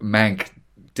 but Mank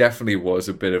definitely was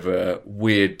a bit of a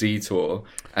weird detour,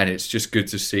 and it's just good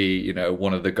to see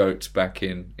one of the goats back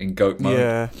in goat mode.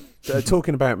 Yeah.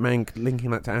 Talking about Mank,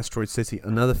 linking that to Asteroid City,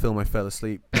 another film I fell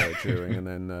asleep during, and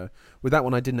then with that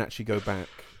one I didn't actually go back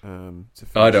to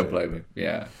finish I don't blame you.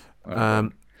 Yeah.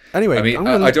 Anyway, I mean,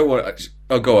 I don't want.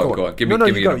 Go on. Give me.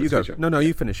 You go. No,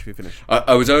 you finish. If you finish.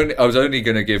 I was only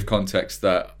going to give context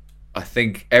that I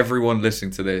think everyone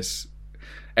listening to this,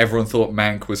 everyone thought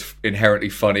Mank was inherently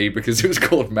funny because it was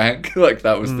called Mank. Like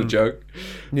that was the joke,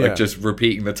 like just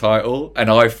repeating the title, and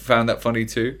I found that funny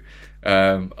too.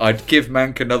 I'd give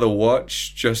Mank another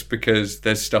watch just because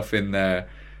there's stuff in there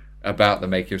about the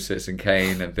making of Citizen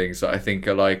Kane and things that I think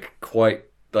are like quite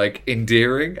like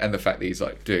endearing, and the fact that he's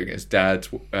like doing his dad's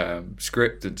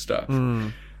script and stuff.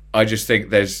 I just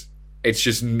think it's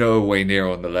just no way near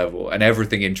on the level, and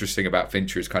everything interesting about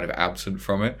Fincher is kind of absent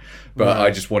from it. But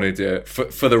I just wanted to,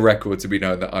 for the record, to be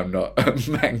known that I'm not a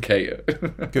Mank hater.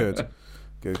 Good.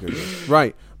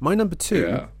 Right, my number 2.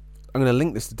 Yeah. I'm going to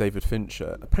link this to David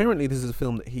Fincher. Apparently, this is a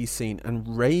film that he's seen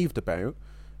and raved about.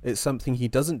 It's something he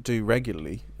doesn't do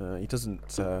regularly. He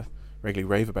doesn't regularly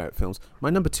rave about films. My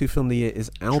number 2 film of the year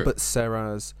is Albert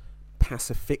Serra's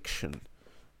Pacifiction.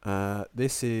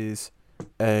 This is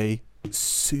a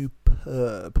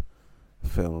superb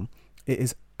film. It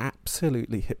is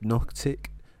absolutely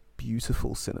hypnotic,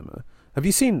 beautiful cinema. Have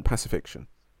you seen Pacifiction?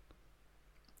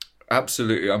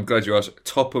 Absolutely. I'm glad you asked.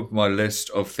 Top of my list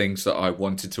of things that I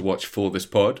wanted to watch for this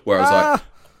pod, where I was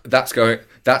like,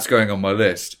 that's going on my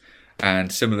list.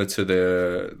 And similar to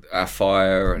the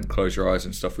Fire and Close Your Eyes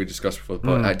and stuff we discussed before the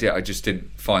pod, I just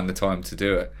didn't find the time to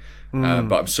do it.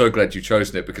 But I'm so glad you've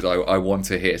chosen it because I want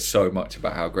to hear so much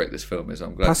about how great this film is.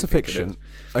 I'm glad. Pacifiction.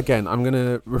 Again, I'm going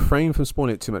to refrain from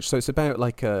spoiling it too much. So it's about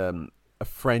like a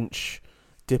French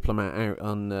diplomat out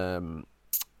on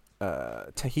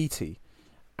Tahiti.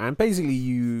 And basically,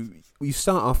 you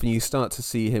start off and you start to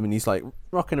see him, and he's like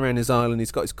rocking around his island.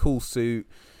 He's got his cool suit,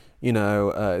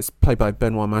 it's played by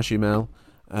Benoit Magimel,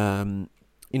 and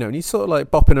he's sort of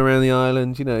like bopping around the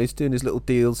island. He's doing his little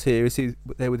deals here. He's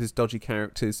there with his dodgy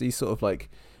characters. He's sort of like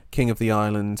king of the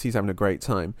island. He's having a great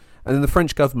time. And then the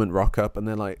French government rock up, and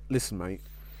they're like, "Listen, mate,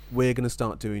 we're going to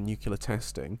start doing nuclear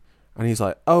testing." And he's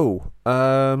like, "Oh,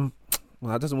 well,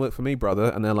 that doesn't work for me,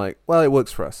 brother." And they're like, "Well, it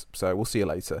works for us, so we'll see you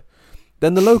later."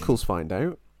 Then the locals find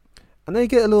out, and they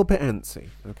get a little bit antsy.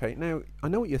 Okay, now I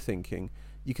know what you're thinking.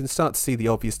 You can start to see the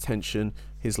obvious tension.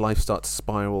 His life starts to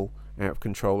spiral out of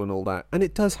control and all that, and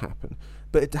it does happen.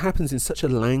 But it happens in such a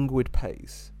languid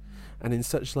pace, and in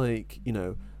such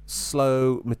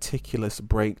slow, meticulous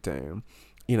breakdown.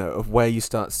 of where you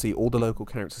start to see all the local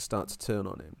characters start to turn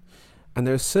on him. And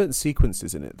there are certain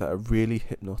sequences in it that are really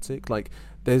hypnotic. Like,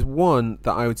 there's one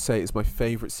that I would say is my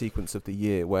favourite sequence of the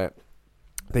year, where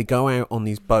they go out on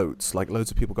these boats, like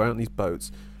loads of people go out on these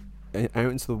boats,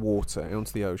 out into the water, out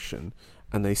into the ocean,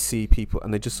 and they see people,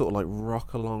 and they just sort of like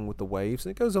rock along with the waves,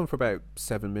 and it goes on for about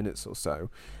 7 minutes or so,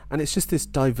 and it's just this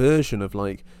diversion of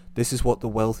like, this is what the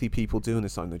wealthy people do in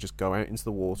this time. They just go out into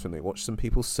the water and they watch some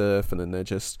people surf, and then they're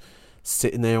just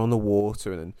sitting there on the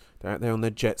water, and then they're out there on their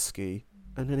jet ski,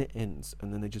 and then it ends,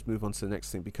 and then they just move on to the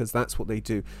next thing, because that's what they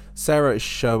do. Sarah is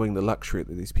showing the luxury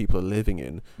that these people are living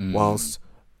in, whilst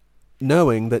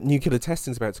knowing that nuclear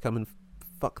testing is about to come and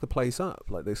fuck the place up.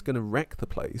 Like, it's going to wreck the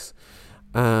place.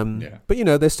 But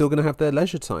they're still going to have their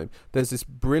leisure time. There's this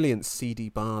brilliant seedy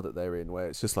bar that they're in, where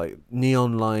it's just like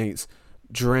neon lights,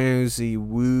 drowsy,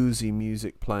 woozy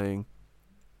music playing,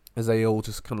 as they all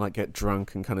just kind of like get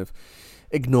drunk and kind of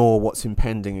ignore what's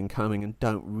impending and coming, and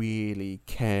don't really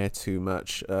care too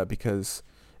much, because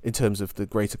in terms of the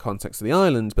greater context of the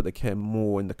island, but they care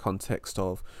more in the context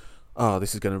of, oh,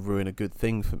 this is going to ruin a good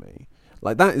thing for me.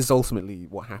 Like, that is ultimately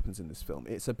what happens in this film.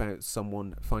 It's about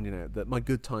someone finding out that my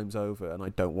good time's over and I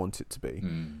don't want it to be.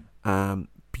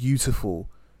 Beautiful,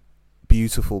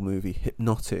 beautiful movie,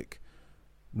 hypnotic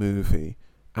movie.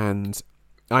 And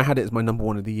I had it as my number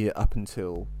one of the year up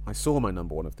until I saw my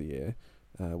number one of the year,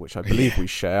 which I believe we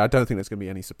share. I don't think there's going to be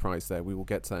any surprise there. We will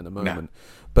get to that in a moment. No.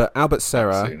 But Albert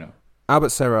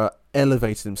Serra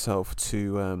elevated himself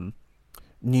to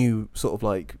new sort of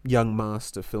like young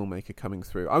master filmmaker coming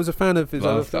through. I was a fan of his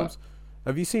other films.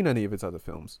 Have you seen any of his other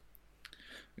films?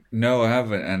 No, I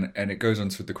haven't, and it goes on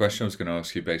to the question I was going to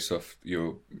ask you based off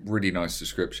your really nice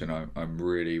description. I'm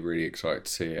really, really excited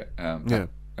to see it.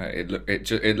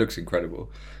 It looks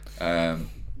incredible. Are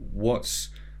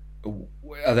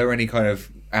there any kind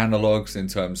of analogues in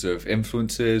terms of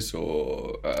influences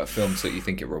or films that you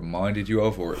think it reminded you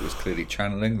of, or it was clearly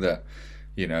channeling that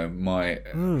might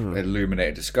illuminate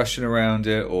a discussion around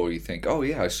it, or you think, oh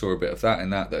yeah, I saw a bit of that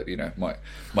and that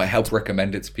might help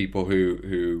recommend it to people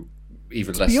who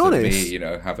even less than me,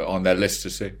 have it on their list to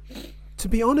see? To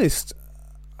be honest,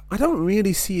 I don't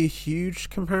really see a huge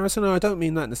comparison. I don't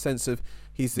mean that in the sense of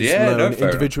he's this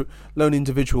lone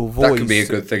individual voice. That can be a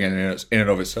good thing in and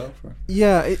of itself. Right?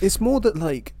 Yeah, it's more that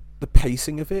like the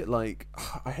pacing of it. Like,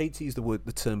 I hate to use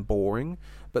the term boring,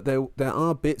 but there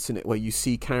are bits in it where you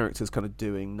see characters kind of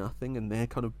doing nothing and they're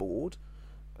kind of bored,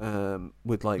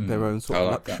 with like their own sort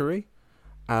of luxury.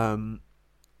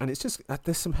 And it's just,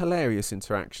 there's some hilarious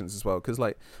interactions as well, because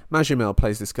like Majamel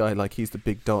plays this guy like he's the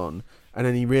big don, and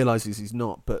then he realizes he's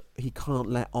not, but he can't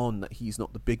let on that he's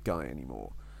not the big guy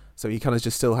anymore. So he kind of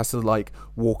just still has to like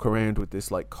walk around with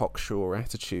this like cocksure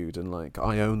attitude and like,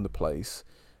 I own the place,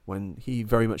 when he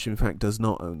very much in fact does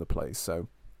not own the place. So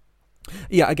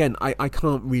yeah, again, I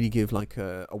can't really give like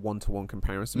a one-to-one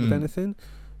comparison with anything.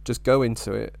 Just go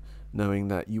into it knowing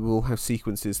that you will have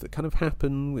sequences that kind of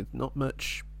happen with not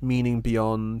much meaning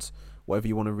beyond whatever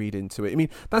you want to read into it. I mean,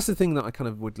 that's the thing that I kind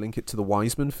of would link it to the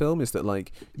Wiseman film, is that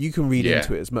like you can read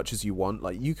into it as much as you want.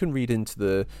 Like, you can read into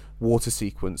the water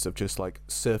sequence of just like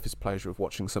surface pleasure of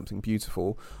watching something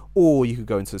beautiful, or you could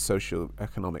go into the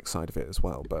socio-economic side of it as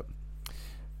well. But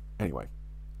anyway,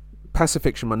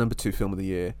 Pacifiction, my number 2 film of the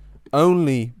year,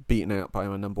 only beaten out by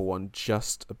my number 1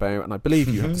 just about, and I believe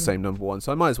you have the same number 1,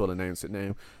 so I might as well announce it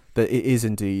now, that it is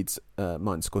indeed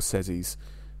Martin Scorsese's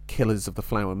Killers of the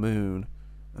Flower Moon,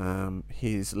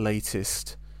 his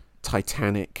latest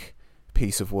titanic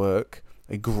piece of work,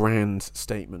 a grand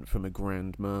statement from a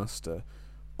grand master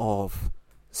of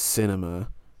cinema.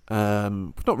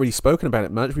 We've not really spoken about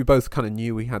it much. We both kind of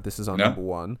knew we had this as our number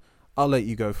 1. I'll let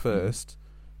you go first.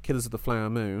 Killers of the Flower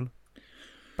Moon,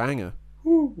 banger.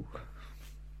 Woo.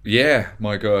 Yeah,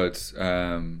 my God.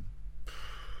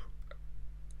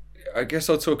 I guess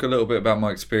I'll talk a little bit about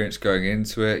my experience going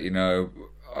into it.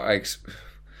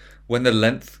 When the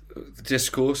length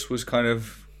discourse was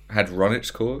had run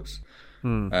its course,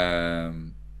 I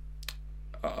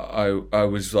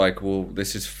was like, well,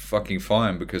 this is fucking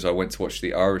fine, because I went to watch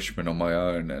The Irishman on my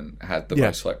own and had the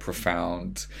most like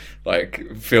profound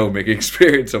like filming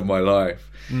experience of my life.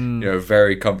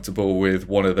 Very comfortable with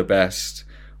one of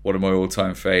my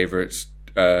all-time favorites.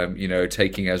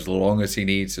 Taking as long as he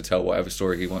needs to tell whatever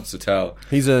story he wants to tell.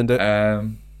 He's earned it.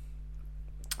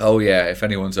 Oh yeah, if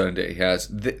anyone's earned it, he has.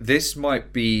 This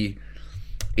might be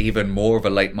even more of a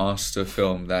late master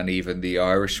film than even The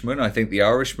Irishman. I think The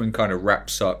Irishman kind of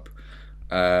wraps up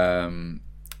a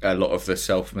lot of the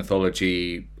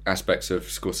self-mythology aspects of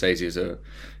Scorsese as a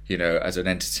you know, as an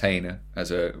entertainer,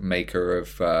 as a maker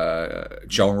of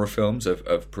genre films,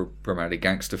 of primarily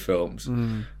gangster films.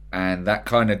 And that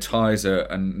kind of ties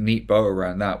a neat bow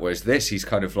around that. Whereas this, he's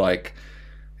kind of like,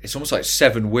 it's almost like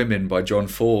Seven Women by John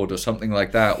Ford or something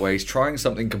like that, where he's trying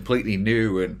something completely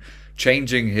new and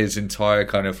changing his entire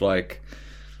kind of like,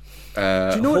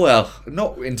 well,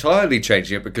 not entirely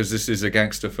changing it, because this is a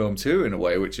gangster film too in a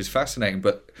way, which is fascinating,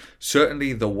 but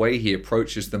certainly the way he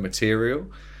approaches the material.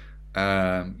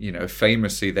 You know,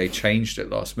 famously they changed it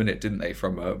last minute, didn't they,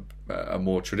 from a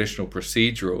more traditional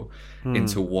procedural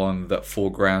into one that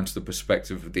foregrounds the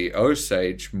perspective of the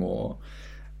Osage more,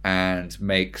 and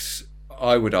makes,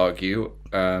 I would argue,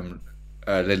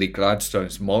 Lily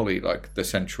Gladstone's Molly like the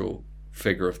central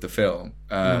figure of the film.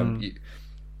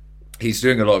 He's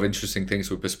doing a lot of interesting things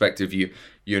with perspective.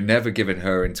 You're never given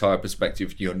her entire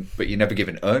perspective, but you're never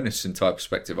given Ernest's entire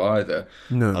perspective either.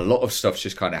 No. A lot of stuff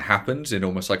just kind of happens in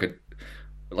almost like a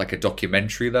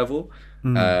documentary level.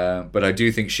 But I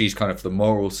do think she's kind of the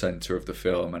moral center of the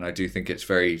film, and I do think it's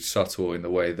very subtle in the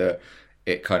way that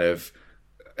it kind of,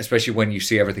 especially when you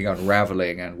see everything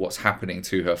unraveling and what's happening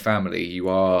to her family, you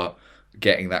are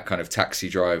getting that kind of Taxi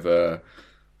Driver,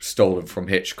 stolen from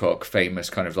Hitchcock, famous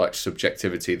kind of like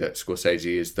subjectivity that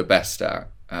Scorsese is the best at,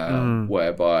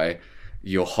 whereby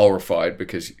you're horrified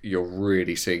because you're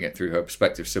really seeing it through her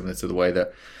perspective, similar to the way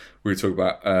that we were talking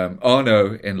about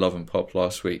Arno in Love and Pop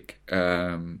last week.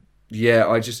 I'll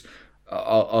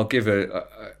give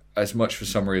as much for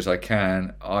summary as I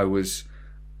can.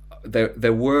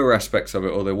 There were aspects of it,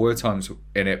 or there were times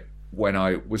in it when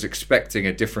I was expecting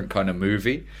a different kind of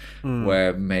movie,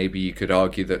 where maybe you could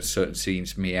argue that certain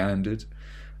scenes meandered.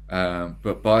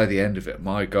 But by the end of it,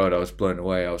 my God, I was blown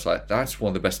away. I was like, that's one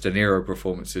of the best De Niro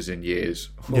performances in years.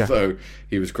 Yeah. Although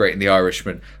he was great in The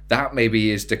Irishman. That maybe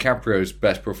is DiCaprio's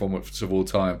best performance of all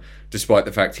time, despite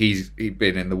the fact he'd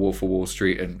been in The Wolf of Wall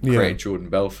Street and created Jordan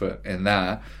Belfort in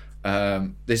that.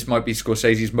 This might be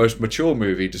Scorsese's most mature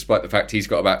movie, despite the fact he's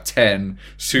got about 10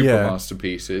 super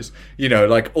masterpieces. You know,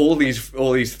 like all these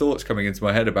thoughts coming into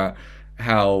my head about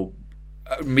how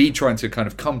me trying to kind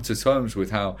of come to terms with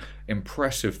how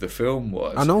impressive the film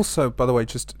was. And also, by the way,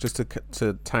 just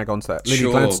to tag onto that,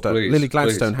 Lily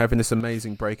Gladstone please. having this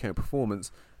amazing breakout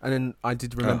performance, and then I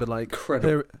did remember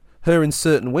incredible. her in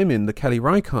Certain Women, the Kelly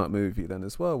Reichardt movie, then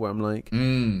as well, where I'm like,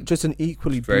 just an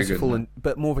equally beautiful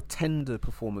but more of a tender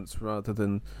performance rather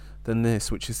than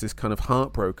this, which is this kind of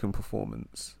heartbroken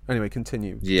performance. Anyway,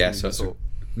 continue. Yes,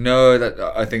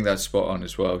 I think that's spot on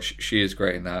as well. She is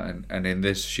great in that, and in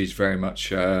this, she's very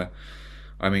much. I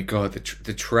mean, God,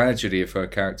 the tragedy of her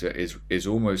character is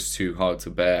almost too hard to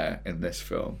bear in this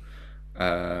film.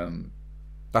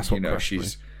 That's what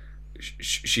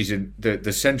she's in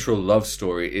the central love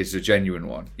story is a genuine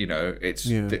one. You know, it's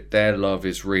their love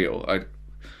is real.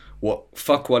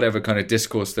 Fuck whatever kind of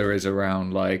discourse there is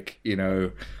around, like, you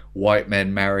know, white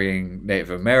men marrying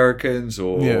Native Americans,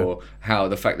 or how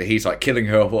the fact that he's like killing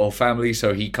her whole family,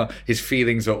 so he can't, his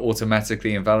feelings are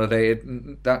automatically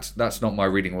invalidated. That's not my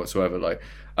reading whatsoever. Like,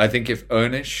 I think if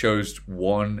Ernest shows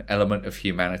one element of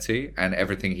humanity, and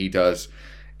everything he does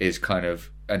is kind of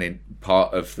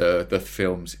part of the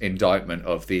film's indictment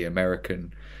of the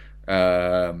American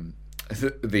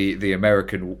the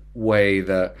American way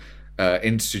that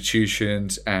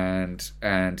institutions and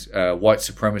white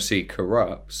supremacy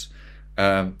corrupts,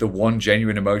 the one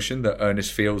genuine emotion that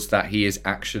Ernest feels that he is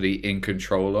actually in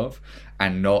control of,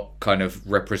 and not kind of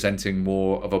representing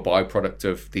more of a byproduct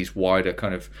of these wider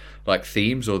kind of like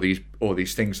themes or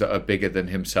these things that are bigger than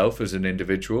himself as an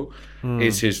individual,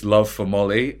 is his love for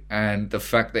Molly, and the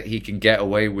fact that he can get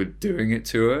away with doing it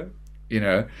to her, you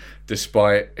know,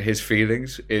 despite his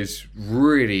feelings, is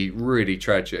really, really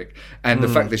tragic. And the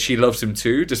fact that she loves him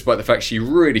too, despite the fact she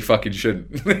really fucking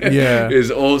shouldn't,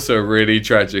 is also really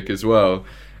tragic as well.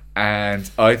 And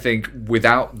I think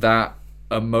without that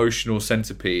emotional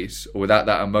centerpiece, or without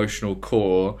that emotional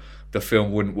core, the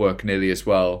film wouldn't work nearly as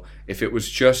well. If it was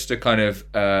just a kind of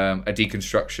a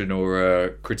deconstruction or a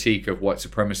critique of white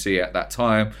supremacy at that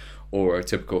time, or a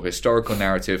typical historical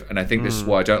narrative. And I think this is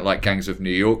why I don't like Gangs of New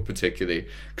York particularly,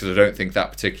 because I don't think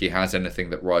that particularly has anything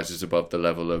that rises above the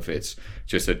level of its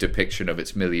just a depiction of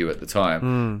its milieu at the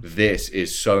time. This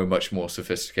is so much more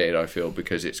sophisticated, I feel,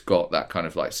 because it's got that kind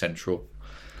of like central,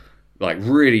 like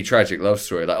really tragic love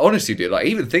story. Like, honestly, dude, like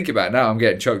even think about it now, I'm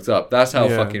getting choked up. That's how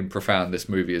fucking profound this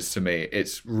movie is to me.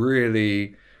 It's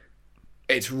really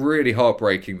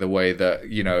heartbreaking the way that,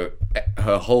 you know,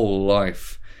 her whole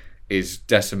life is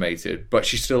decimated, but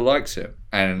she still likes him,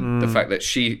 and the fact that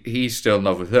he's still in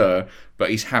love with her, but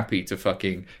he's happy to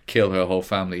fucking kill her whole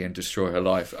family and destroy her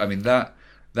life. I mean, that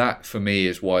that for me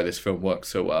is why this film works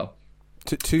so well.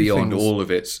 Two Beyond things. all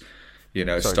of its,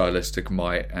 Sorry. stylistic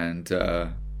might and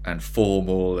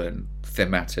formal and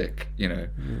thematic,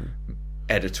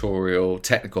 editorial,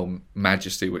 technical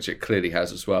majesty, which it clearly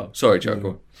has as well. Sorry, Joe. Go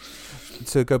on.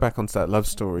 To go back onto that love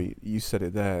story, you said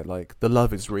it there, like, the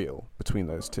love is real between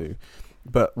those two.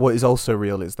 But what is also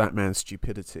real is that man's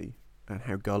stupidity and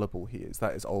how gullible he is.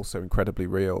 That is also incredibly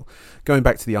real. Going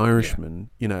back to The Irishman,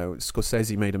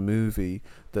 Scorsese made a movie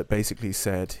that basically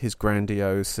said his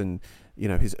grandiose and,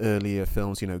 his earlier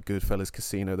films, Goodfellas,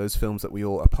 Casino, those films that we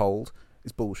all uphold,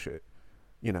 is bullshit.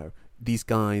 These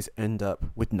guys end up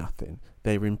with nothing.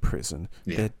 They're in prison.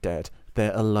 Yeah. They're dead.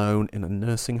 They're alone in a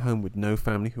nursing home with no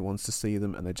family who wants to see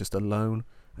them, and they're just alone,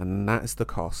 and that is the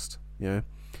cost. Yeah.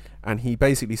 And he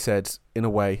basically said, in a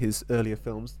way, his earlier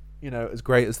films, as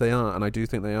great as they are, and I do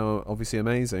think they are obviously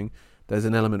amazing, there's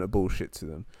an element of bullshit to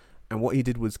them. And what he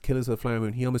did was Killers of the Flower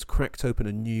Moon. He almost cracked open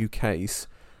a new case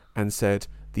and said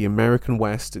the American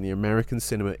West and the American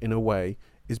cinema, in a way,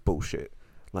 is bullshit.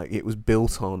 Like, it was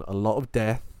built on a lot of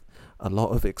death, a lot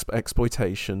of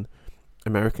exploitation.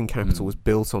 American capital was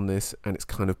built on this, and it's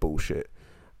kind of bullshit.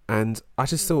 And I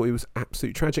just thought it was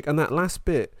absolutely tragic. And that last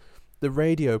bit, the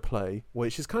radio play,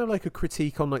 which is kind of like a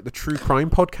critique on like the true crime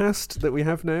podcast that we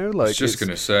have now. Like, I was just going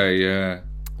to say, yeah,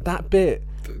 that bit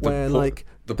where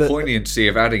the poignancy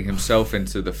of adding himself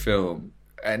into the film.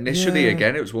 Initially,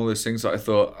 again, it was one of those things that I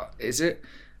thought, is it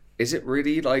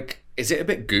really like, is it a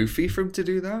bit goofy for him to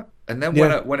do that? And then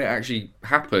when it actually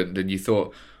happened, and you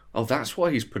thought, oh, that's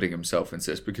why he's putting himself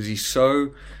into this, because he's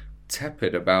so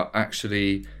tepid about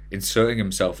actually inserting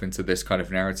himself into this kind of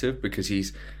narrative, because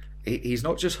he's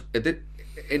not just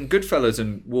in Goodfellas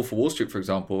and Wolf of Wall Street, for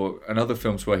example, and other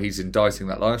films where he's indicting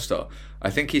that lifestyle.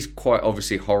 I think he's quite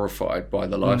obviously horrified by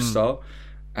the lifestyle,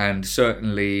 and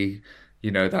certainly,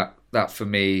 that for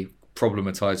me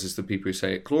problematizes the people who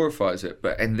say it glorifies it.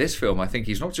 But in this film, I think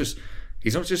he's not just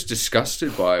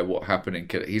disgusted by what happened in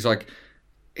Killer. He's like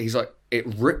it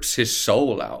rips his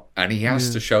soul out, and he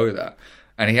has to show that,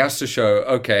 and he has to show,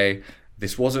 okay,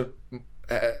 this wasn't.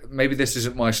 Maybe this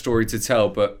isn't my story to tell,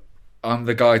 but I'm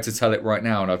the guy to tell it right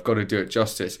now, and I've got to do it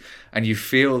justice. And you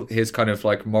feel his kind of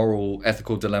like moral,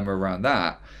 ethical dilemma around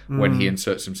that when he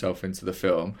inserts himself into the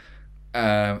film.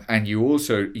 And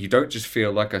you don't just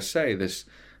feel, like I say, this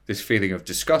feeling of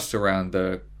disgust around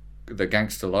the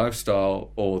gangster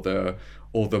lifestyle or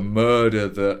the murder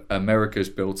that America's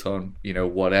built on,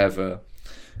 whatever.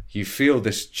 You feel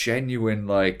this genuine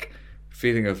like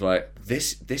feeling of like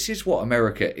this is what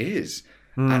America is.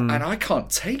 And I can't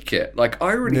take it. Like,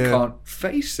 I really can't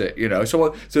face it,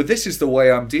 So this is the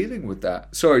way I'm dealing with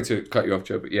that. Sorry to cut you off,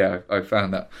 Joe, but yeah, I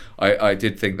found that. I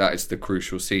did think that is the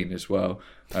crucial scene as well.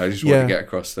 I just want to get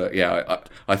across that. Yeah,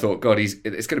 I thought, God, it's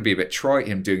going to be a bit trite,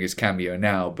 him doing his cameo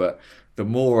now, but the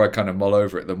more I kind of mull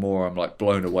over it, the more I'm like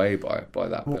blown away by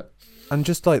that bit. And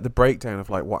just like the breakdown of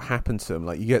like what happened to him,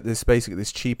 like you get this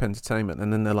cheap entertainment,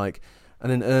 and then they're like,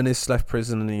 and then Ernest left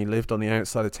prison and he lived on the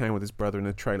outside of town with his brother in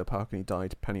a trailer park and he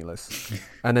died penniless.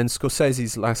 And then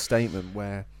Scorsese's last statement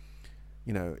where,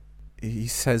 he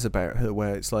says about her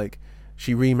where it's like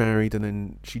she remarried and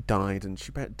then she died, and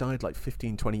she died like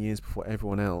 15, 20 years before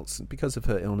everyone else because of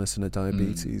her illness and her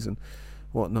diabetes and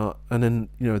whatnot. And then,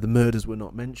 the murders were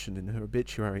not mentioned in her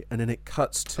obituary. And then it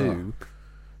cuts to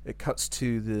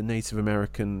the Native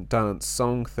American dance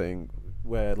song thing,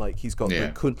 where like he's got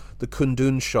the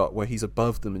kundun shot where he's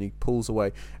above them and he pulls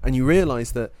away, and you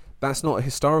realise that that's not a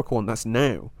historical one. That's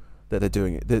now that they're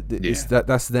doing it.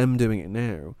 That's them doing it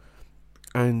now.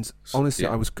 And honestly,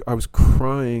 I was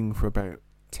crying for about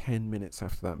 10 minutes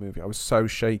after that movie. I was so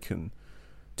shaken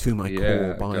to my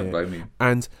core by it.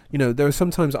 And there are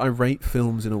sometimes I rate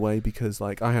films in a way because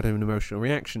like I had an emotional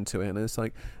reaction to it, and it's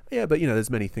like, but there's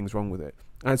many things wrong with it.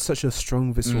 I had such a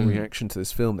strong visceral reaction to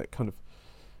this film that kind of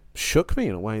shook me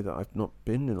in a way that I've not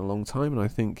been in a long time. And I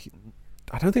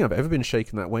don't think I've ever been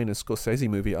shaken that way in a Scorsese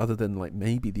movie other than like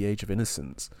maybe The Age of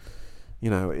Innocence.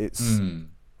 It's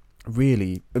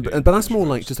really, but that's more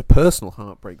like just a personal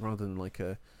heartbreak rather than like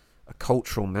a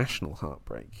cultural national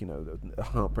heartbreak, a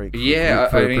heartbreak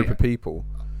for a group of people.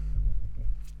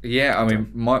 Yeah, I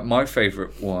mean, my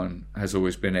favourite one has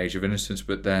always been Age of Innocence,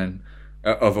 but then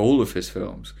of all of his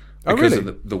films, because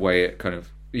of the way it kind of,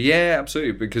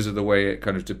 absolutely, because of the way it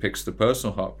kind of depicts the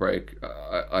personal heartbreak,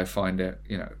 I find it,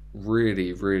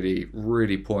 really, really,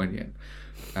 really poignant,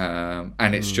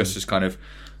 and it's just as kind of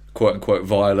quote unquote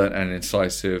violent and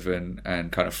incisive and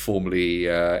kind of formally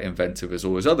inventive as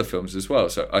all his other films as well.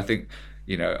 So I think,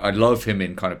 I love him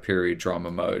in kind of period drama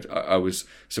mode. I was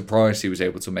surprised he was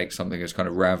able to make something as kind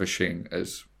of ravishing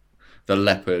as the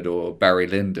Leopard or Barry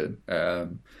Lyndon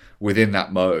within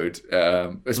that mode,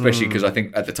 especially because I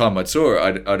think at the time I saw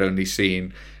it, I'd only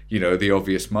seen, the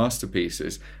obvious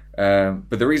masterpieces. But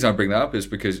the reason I bring that up is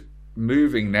because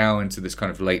moving now into this kind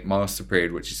of late master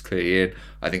period, which is clearly in,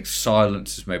 I think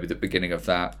Silence is maybe the beginning of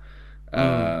that.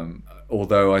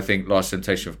 Although I think Last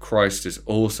Temptation of Christ is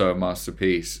also a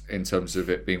masterpiece in terms of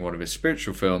it being one of his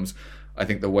spiritual films, I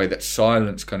think the way that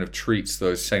Silence kind of treats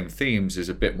those same themes is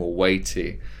a bit more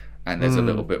weighty, and there's a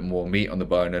little bit more meat on the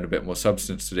bone and a bit more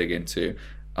substance to dig into.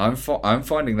 I'm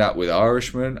finding that with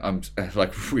Irishman. I'm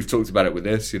like, we've talked about it with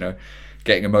this,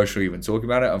 getting emotional even talking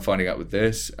about it. I'm finding out with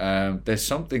this. There's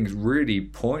something really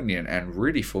poignant and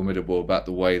really formidable about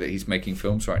the way that he's making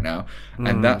films right now,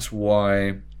 and that's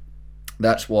why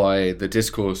the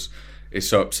discourse is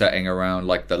so upsetting around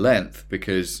like the length,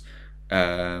 because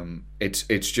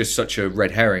it's just such a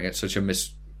red herring. It's such a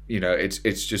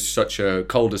it's just such a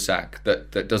cul-de-sac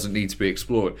that doesn't need to be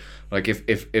explored. Like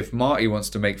if Marty wants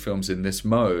to make films in this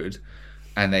mode,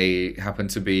 and they happen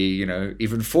to be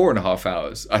even 4.5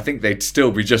 hours, I think they'd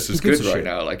still be just as good right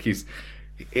now. Like who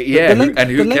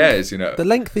cares? The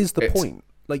length is the point.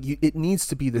 Like it needs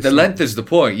to be this. The length is the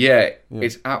point. Yeah,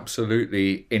 it's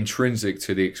absolutely intrinsic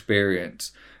to the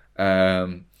experience.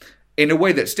 In a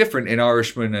way that's different in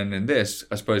Irishman and in this.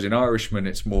 I suppose in Irishman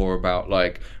it's more about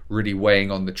like really weighing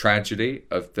on the tragedy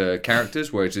of the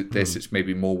characters, whereas at this it's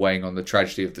maybe more weighing on the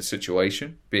tragedy of the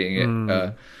situation, being it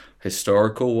a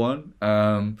historical one.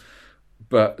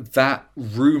 But that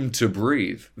room to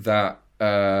breathe, that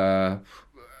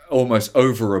almost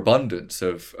overabundance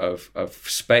of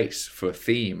space for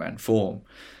theme and form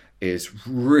is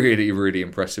really, really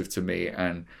impressive to me,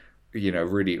 and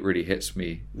really, really hits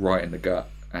me right in the gut.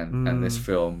 And this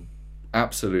film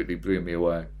absolutely blew me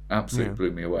away.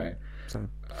 Blew me away.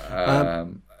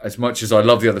 As much as I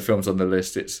love the other films on the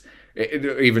list,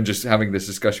 even just having this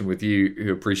discussion with you,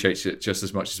 who appreciates it just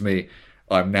as much as me,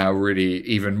 I'm now really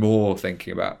even more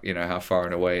thinking about how far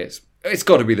and away it's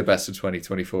got to be the best of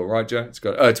 2024, right, Joe? It's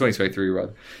got 2023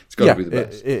 rather. It's got to be the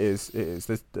best. It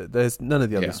is. There's none of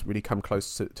the others really come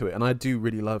close to it, and I do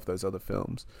really love those other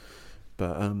films.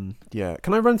 But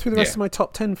can I run through the rest of my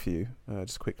top 10 for you,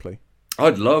 just quickly?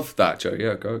 I'd love that, Joe.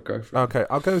 Yeah, go for it. Okay,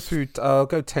 I'll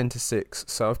go 10 to 6.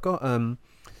 So I've got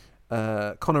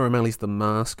Conor O'Malley's The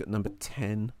Mask at number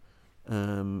 10.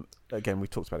 Again, we've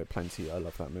talked about it plenty. I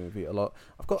love that movie a lot.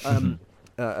 I've got a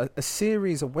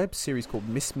web series called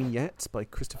Miss Me Yet by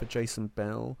Christopher Jason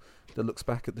Bell that looks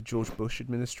back at the George Bush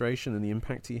administration and the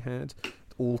impact he had,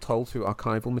 all told through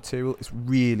archival material. It's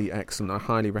really excellent. I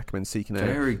highly recommend seeking it out.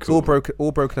 Very cool. It's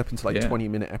all broken up into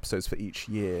 20-minute episodes for each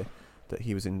year that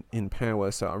he was in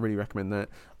power, so I really recommend that.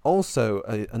 Also,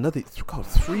 another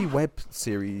 3 web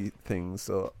series things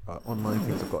or online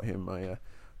things I've got here in my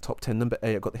top 10. Number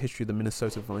 8, I've got The History of the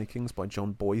Minnesota Vikings by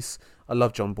John Boyce. I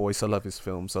love John Boyce. I love his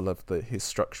films. I love his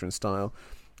structure and style.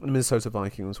 And the Minnesota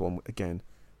Vikings one, again,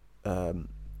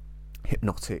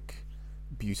 hypnotic,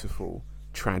 beautiful,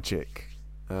 tragic,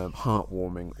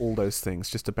 heartwarming, all those things,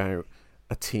 just about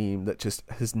a team that just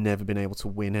has never been able to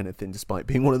win anything despite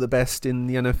being one of the best in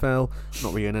the NFL.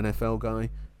 Not really an NFL guy,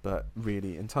 but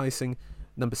really enticing.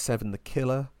 Number 7, The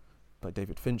Killer by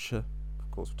David Fincher.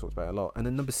 Of course, we've talked about it a lot. And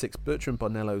then number 6, Bertrand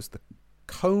Bonello's The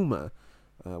Coma,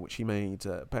 which he made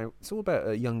it's all about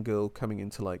a young girl coming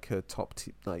into like her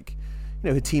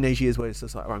her teenage years, where it's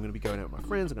just like, I'm going to be going out with my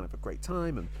friends, I'm going to have a great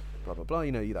time, and blah blah blah,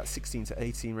 that 16 to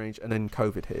 18 range, and then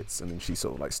COVID hits, and then she's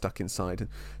sort of like stuck inside, and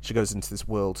she goes into this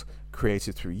world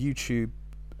created through YouTube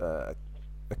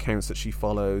accounts that she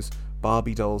follows,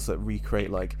 Barbie dolls that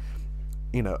recreate like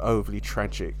overly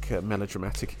tragic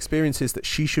melodramatic experiences that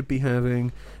she should be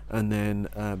having, and then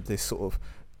this sort of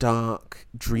dark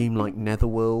dreamlike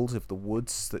netherworld of the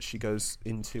woods that she goes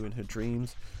into in her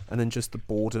dreams, and then just the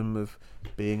boredom of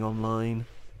being online,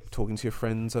 talking to your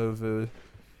friends over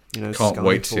can't Skype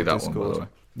wait to see that Discord. one, by the way.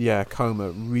 Yeah,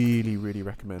 Coma, really, really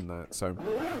recommend that. So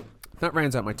that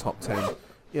rounds out my top 10.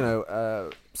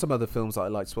 Some other films that I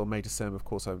liked as well. May December, of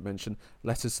course, I've mentioned.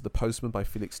 Letters to the Postman by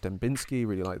Felix Dembinski,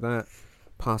 really like that.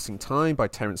 Passing Time by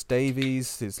Terence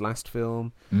Davies, his last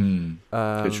film.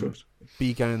 Good choice.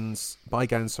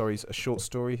 Bygones, a short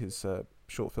story, his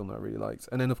short film that I really liked.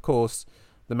 And then, of course,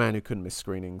 The Man Who Couldn't Miss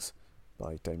Screenings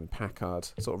by Damon Packard.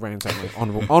 Sort of rounds out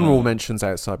my honourable mentions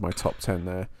outside my top 10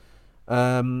 there.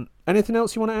 Anything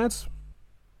else you want to add?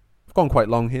 I've gone quite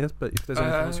long here, but if there's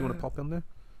anything else you want to pop in there?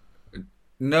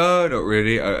 No, not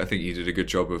really. I think you did a good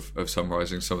job of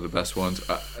summarising some of the best ones.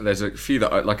 There's a few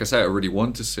that, like I say, I really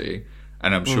want to see.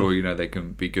 and I'm sure they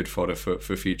can be good fodder for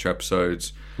future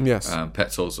episodes. Yes.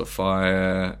 Pet Souls of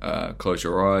Fire, Close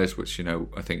Your Eyes, which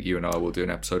I think you and I will do an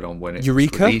episode on when it's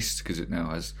Eureka? released, because it now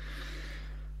has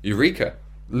Eureka.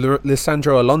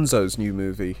 Lisandro Alonso's new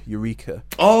movie, Eureka.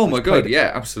 Oh my god,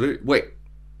 yeah, absolutely. Wait,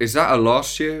 is that a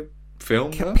last year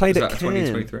film? Played is at that Cannes.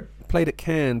 2023? Played at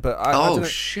Cannes, but I don't know.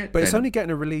 Shit! But it's only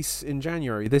getting a release in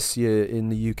January this year in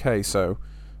the UK, so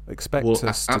expect us to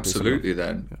absolutely do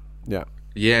something. then. Yeah.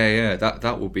 Yeah.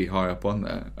 That will be high up on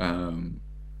there.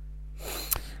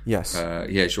 Yes.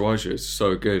 Joaja is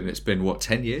so good, and it's been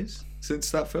 10 years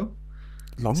since that film?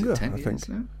 Longer, 10 I years think.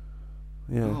 now?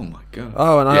 Yeah. Oh my god.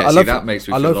 Oh, and I love that makes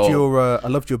me I feel loved old. I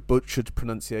loved your butchered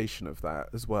pronunciation of that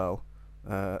as well.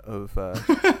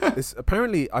 It's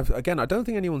apparently I don't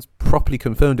think anyone's properly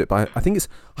confirmed it, but I think it's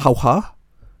Hauha.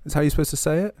 Is how you're supposed to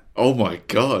say it. Oh my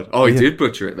god! Oh, I did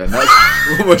butcher it then. That's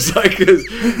almost like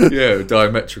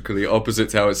diametrically opposite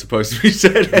to how it's supposed to be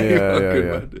said.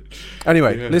 Yeah.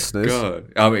 Anyway, listeners.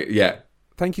 God. I mean, yeah.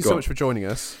 Thank you so much for joining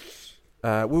us.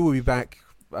 We will be back.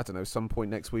 I don't know, some point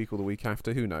next week or the week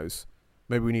after. Who knows?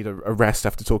 Maybe we need a rest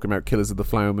after talking about Killers of the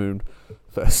Flower Moon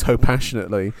so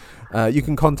passionately. You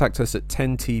can contact us at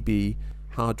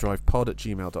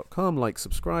 10tbharddrivepod@gmail.com. Like,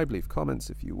 subscribe, leave comments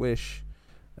if you wish.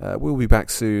 We'll be back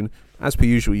soon. As per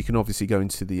usual, you can obviously go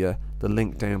into the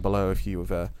link down below if you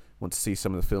want to see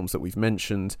some of the films that we've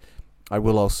mentioned. I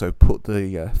will also put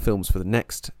the films for the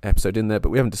next episode in there, but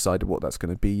we haven't decided what that's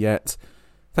going to be yet.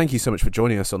 Thank you so much for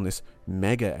joining us on this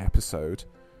mega episode.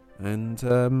 And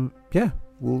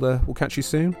we'll catch you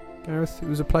soon. Gareth, it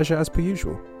was a pleasure as per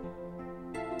usual.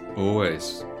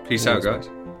 Always. Peace out, guys.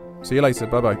 See you later.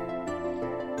 Bye-bye.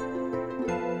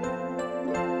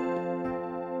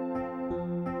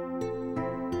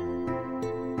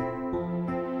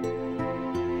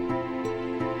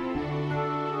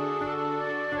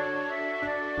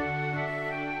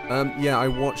 I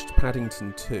watched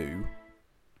Paddington 2,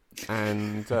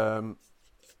 and a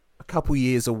couple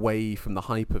years away from the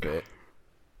hype of it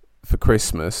for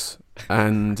Christmas,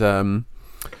 and I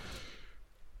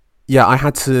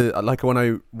had to, when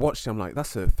I watched it, I'm like,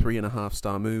 that's a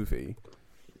 3.5-star movie,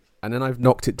 and then I've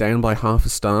knocked it down by half a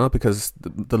star because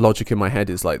the logic in my head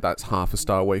is like, that's half a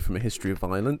star away from A History of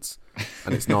Violence,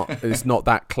 and it's not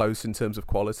that close in terms of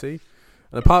quality.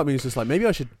 And a part of me is just like, maybe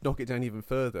I should knock it down even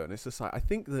further. And it's just like, I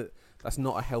think that's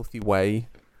not a healthy way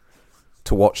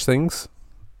to watch things.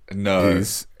 No.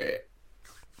 Is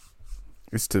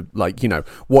to,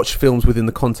 watch films within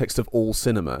the context of all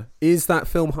cinema. Is that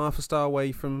film half a star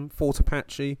away from Fort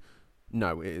Apache?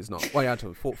 No, it is not. Well,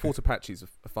 Fort Apache is a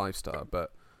 5-star,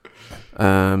 but...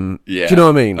 do you know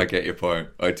what I mean? I get your point.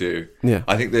 I do. Yeah.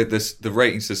 I think that the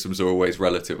rating systems are always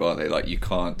relative, aren't they? Like, you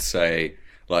can't say...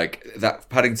 Like, that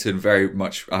Paddington very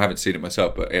much, I haven't seen it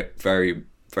myself, but it very,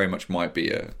 very much might be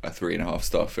a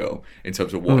 3.5-star film in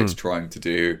terms of what it's trying to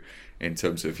do, in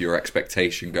terms of your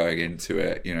expectation going into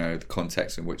it, the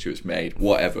context in which it was made,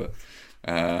 whatever.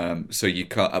 So you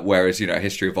can't, whereas,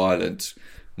 History of Violence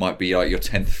might be like your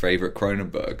 10th favourite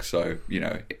Cronenberg. So, they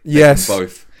can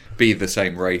both be the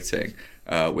same rating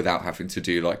without having to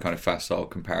do kind of facile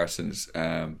comparisons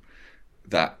that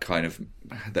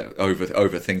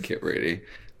overthink it really.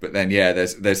 But then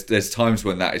there's times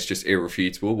when that is just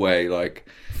irrefutable, where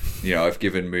I've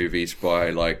given movies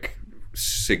by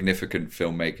significant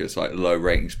filmmakers low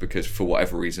ratings because for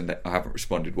whatever reason I haven't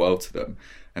responded well to them,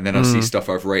 and then I see stuff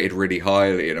I've rated really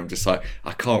highly and I'm just like,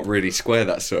 I can't really square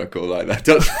that circle.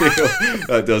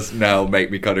 That does now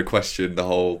make me kind of question the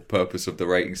whole purpose of the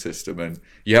rating system. And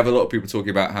you have a lot of people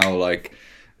talking about how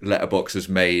Letterboxd has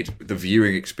made the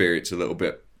viewing experience a little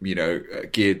bit,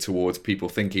 geared towards people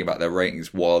thinking about their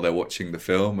ratings while they're watching the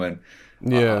film. And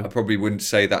I probably wouldn't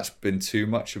say that's been too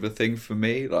much of a thing for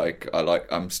me.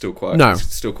 I'm still quite a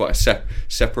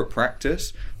separate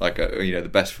practice. The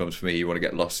best films for me, you want to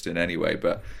get lost in anyway.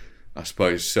 But I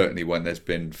suppose certainly when there's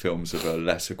been films of a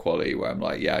lesser quality where I'm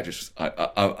like,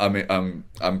 I'm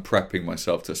prepping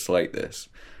myself to slate this,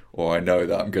 or I know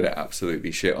that I'm going to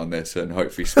absolutely shit on this and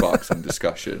hopefully spark some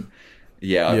discussion.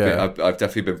 I've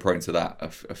definitely been prone to that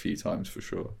a few times for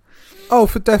sure. Oh,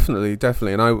 definitely,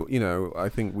 and I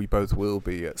think we both will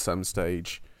be at some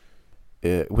stage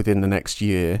within the next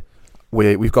year.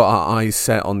 We've got our eyes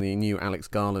set on the new Alex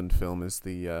Garland film as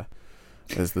the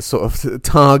sort of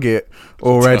target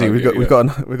already. We've got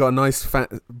a nice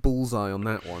fat bullseye on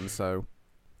that one. So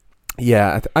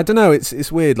I don't know.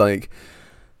 It's weird.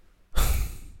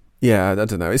 Yeah, I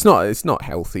don't know. It's not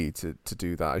healthy to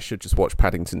do that. I should just watch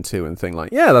Paddington 2 and think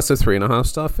that's a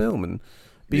 3.5-star film and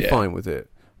be fine with it.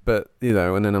 But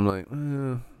and then I'm like, I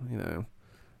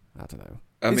don't know.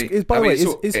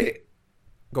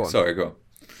 Go on. Sorry, go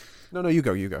on. No, you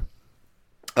go. You go.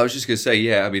 I was just gonna say,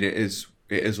 yeah. I mean, it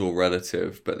is all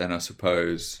relative, but then I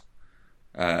suppose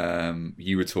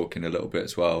you were talking a little bit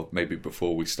as well, maybe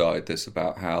before we started this,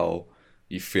 about how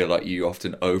you feel like you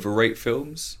often overrate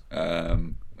films.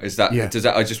 Is that Yeah. does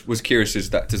that? I just was curious. Does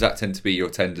that tend to be your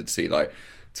tendency, like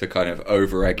to kind of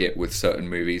over egg it with certain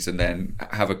movies, and then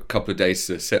have a couple of days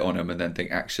to sit on them, and then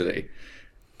think actually,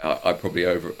 I probably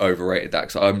overrated that?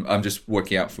 Because I'm just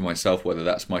working out for myself whether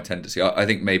that's my tendency. I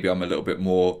think maybe I'm a little bit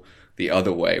more the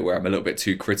other way, where I'm a little bit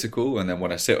too critical, and then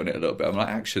when I sit on it a little bit, I'm like,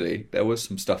 actually, there was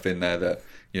some stuff in there that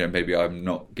maybe I'm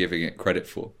not giving it credit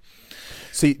for.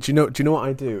 See, do you know what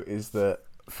I do is that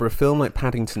for a film like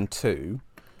Paddington 2,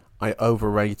 I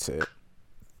overrate it.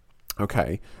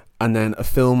 Okay, and then a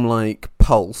film like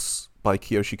Pulse by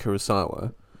Kiyoshi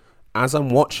Kurosawa, as I'm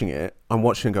watching it and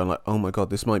going like, oh my god,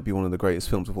 this might be one of the greatest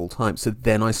films of all time. So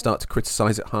then I start to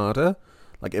criticize it harder,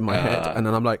 like in my head, and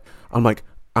then I'm like, am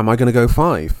I going to go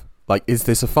 5? Like, is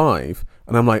this a 5?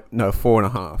 And I'm like, no,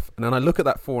 4.5. And then I look at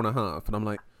that 4.5, and I'm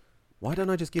like, why don't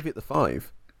I just give it the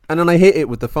 5? And then I hit it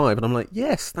with the 5, and I'm like,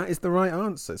 yes, that is the right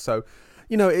answer. So,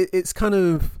 it's kind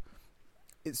of,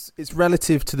 it's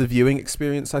relative to the viewing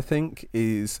experience, I think,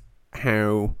 is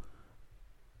how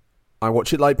I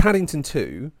watch it. Like Paddington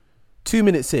 2, 2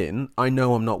 minutes in, I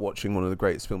know I'm not watching one of the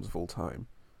greatest films of all time.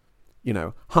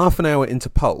 Half an hour into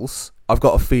Pulse, I've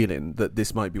got a feeling that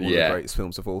this might be one of the greatest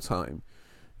films of all time.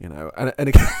 And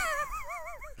again,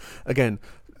 again,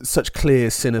 such clear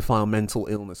cinephile mental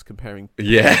illness comparing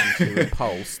Paddington 2 and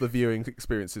Pulse, the viewing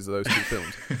experiences of those two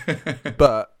films.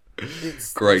 But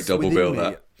it's great double bill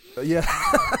that. Yeah.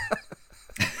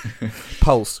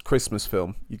 Pulse, Christmas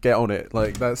film. You get on it.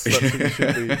 Like that's what you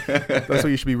should be. That's what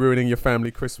you should be ruining your family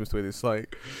Christmas with. It's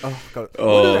like, oh god.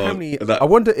 I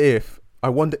wonder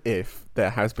if there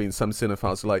has been some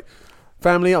cinephiles who are like,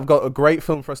 family, I've got a great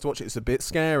film for us to watch. It's a bit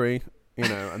scary,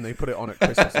 and they put it on at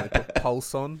Christmas and they put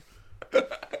Pulse on.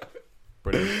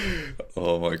 Brilliant.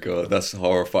 Oh my god, that's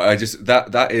horrifying. I just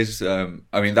that is.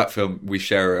 I mean, that film, we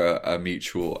share a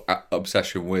mutual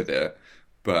obsession with it.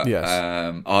 But yes.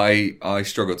 I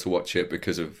struggle to watch it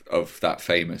because of that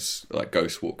famous like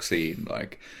ghost walk scene.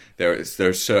 Like there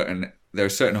are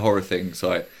certain horror things,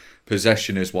 like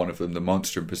Possession is one of them. The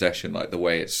monster in Possession, like the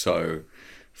way it's so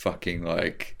fucking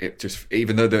like, it just,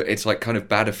 even though it's like kind of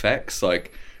bad effects,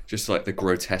 like just like the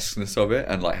grotesqueness of it,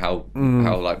 and like how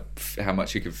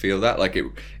much you can feel that, like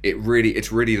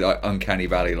it's really like uncanny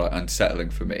valley, like unsettling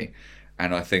for me.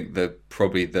 And I think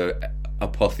probably the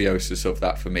apotheosis of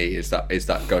that for me is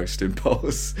that ghost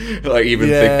impulse. Like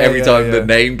every time the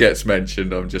name gets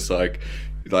mentioned, I'm just like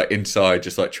inside,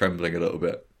 just like trembling a little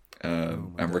bit,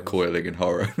 and recoiling in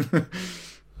horror.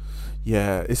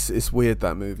 Yeah, it's weird,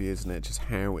 that movie, isn't it? Just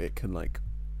how it can like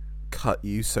cut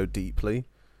you so deeply,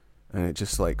 and it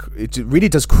just like it really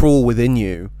does crawl within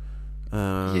you.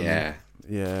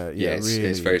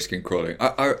 It's very skin crawling.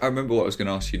 I remember what I was going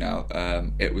to ask you now.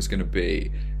 It was going to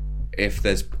be,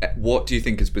 what do you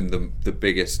think has been the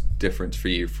biggest difference for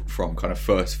you from kind of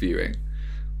first viewing,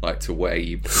 like to where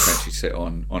you potentially sit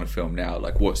on a film now?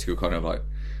 Like, what's your kind of like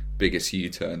biggest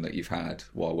U-turn that you've had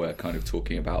while we're kind of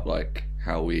talking about like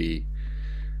how we,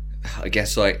 I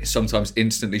guess, like sometimes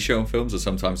instantly show on films, or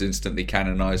sometimes instantly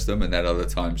canonize them, and then other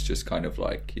times just kind of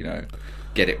like,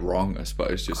 get it wrong, I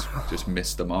suppose, just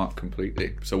miss the mark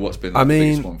completely. So what's been the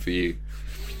biggest one for you?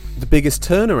 The biggest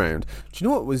turnaround? Do you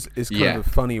know what is kind of a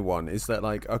funny one? Is that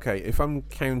like, okay, if I'm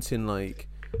counting like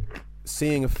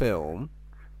seeing a film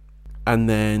and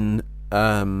then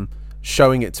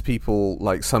showing it to people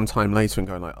like sometime later and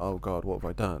going like, oh god, what have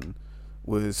I done?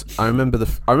 I remember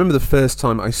the first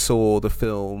time I saw the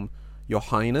film Your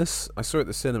Highness. I saw it at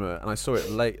the cinema, and I saw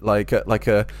it late, like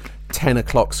a 10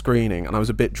 o'clock screening, and I was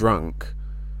a bit drunk.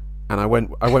 And I went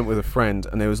with a friend,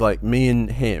 and there was like me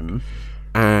and him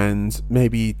and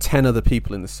maybe 10 other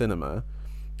people in the cinema.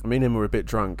 Me and him were a bit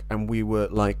drunk, and we were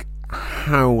like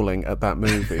howling at that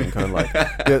movie and kind of like,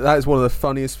 yeah, that is one of the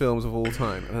funniest films of all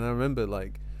time. And I remember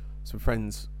like some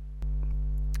friends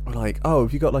were like, oh,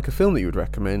 have you got like a film that you would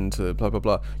recommend to blah blah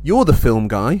blah? You're the film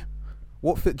guy.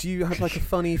 Do you have like a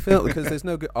funny film? Because there's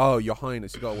no good. Oh, Your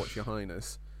Highness, you gotta watch Your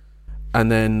Highness.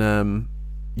 And then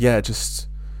just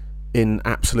in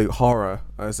absolute horror,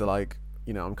 as like,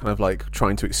 I'm kind of like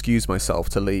trying to excuse myself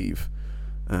to leave,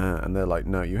 and they're like,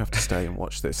 no, you have to stay and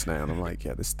watch this now. And I'm like,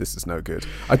 yeah, this is no good.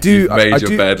 You've made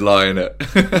your bed, lie in it.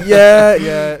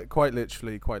 yeah, quite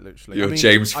literally. Your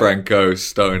James Franco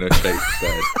stoner shaped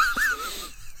bed.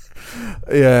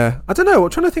 Yeah, I don't know. I'm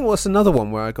trying to think what's another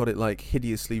one where I got it like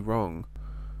hideously wrong.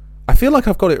 I feel like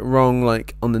I've got it wrong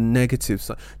like on the negative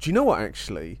side. Do you know what,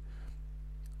 actually?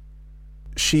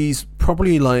 she's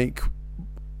probably like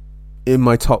in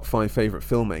my top 5 favorite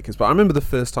filmmakers. But I remember the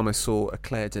first time I saw a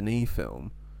Claire Denis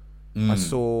film. I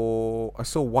saw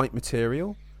White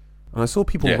Material, and I saw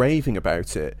people raving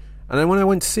about it. And then when I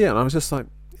went to see it, I was just like,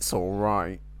 it's all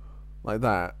right, like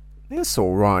that. It's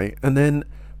all right. And then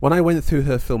when I went through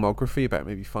her filmography about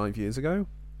maybe 5 years ago,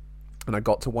 and I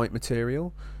got to White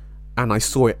Material, and I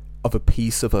saw it of a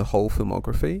piece of her whole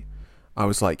filmography, I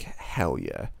was like, hell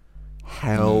yeah,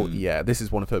 this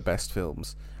is one of her best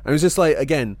films. And it was just like,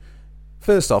 again,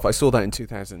 first off, I saw that in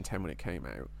 2010 when it came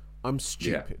out. I'm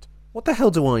stupid. Yeah. What the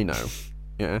hell do I know?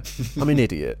 Yeah, I'm an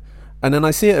idiot. And then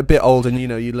I see it a bit older, and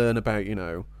you learn about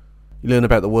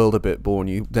the world a bit more, and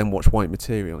you then watch White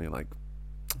Material, and you're like,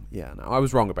 yeah, no, I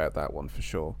was wrong about that one for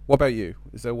sure. What about you?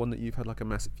 Is there one that you've had like a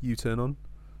massive U-turn on?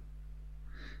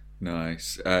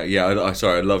 Nice. Sorry,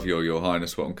 I love your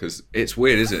Highness one, because it's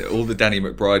weird, isn't it? All the Danny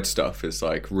McBride stuff is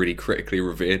like really critically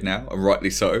revered now, and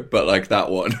rightly so. But like that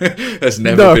one has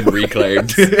never been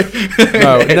reclaimed.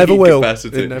 No, it never will.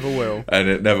 It never will, and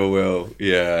it never will.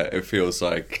 Yeah, it feels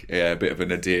like a bit of a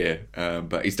nadir.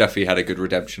 But he's definitely had a good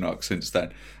redemption arc since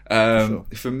then. Sure.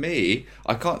 For me,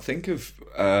 I can't think of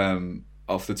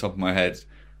off the top of my head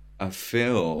a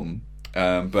film,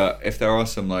 but if there are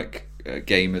some like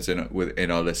gamers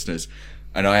in our listeners,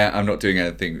 and I'm not doing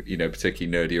anything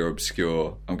particularly nerdy or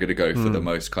obscure, I'm going to go for the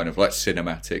most kind of like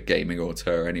cinematic gaming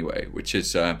auteur anyway, which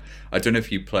is I don't know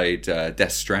if you played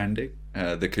Death Stranding,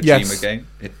 the Kojima game.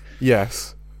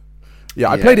 Yes. Yeah,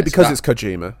 I played it because it's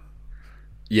Kojima.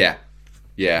 Yeah.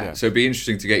 So it'd be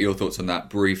interesting to get your thoughts on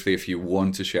that briefly if you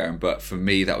want to share them. But for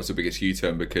me, that was the biggest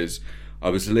U-turn, because I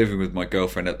was living with my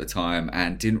girlfriend at the time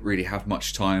and didn't really have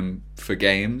much time for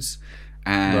games.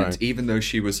 And even though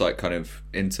she was like kind of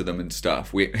into them and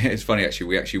stuff, it's funny actually,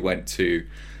 we actually went to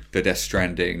the Death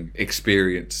Stranding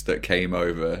experience that came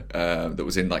over, that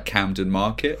was in like Camden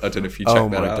Market. I don't know if you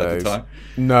checked that out at the time.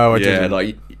 No, I didn't. Yeah,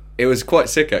 like it was quite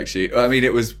sick actually. I mean,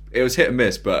 it was hit and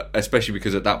miss, but especially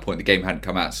because at that point the game hadn't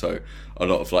come out, so a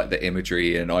lot of like the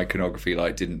imagery and iconography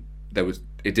it didn't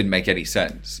make any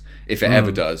sense, if it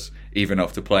ever does, even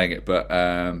after playing it. But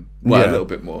a little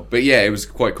bit more. But yeah, it was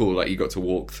quite cool. Like you got to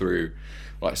walk through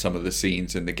like some of the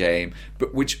scenes in the game,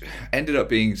 but which ended up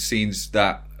being scenes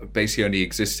that basically only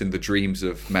exist in the dreams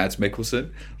of Mads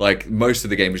Mikkelsen. Like most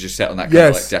of the game was just set on that kind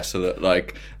of like desolate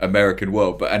like American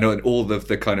world, but I know all of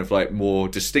the kind of like more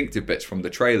distinctive bits from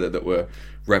the trailer that were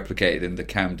replicated in the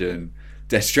Camden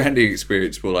Death Stranding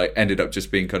experience were like ended up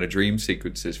just being kind of dream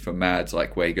sequences for Mads,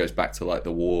 like where he goes back to like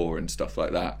the war and stuff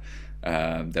like that.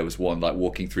 There was one like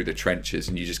walking through the trenches,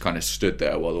 and you just kind of stood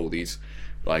there while all these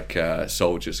like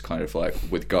soldiers kind of like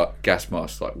with gas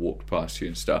masks like walked past you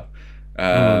and stuff.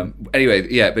 Anyway,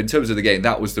 yeah, but in terms of the game,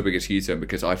 that was the biggest U-turn,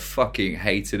 because I fucking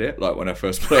hated it. Like when I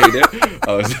first played it,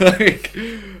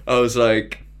 I was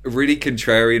like really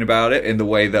contrarian about it in the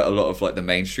way that a lot of like the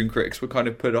mainstream critics were kind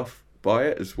of put off by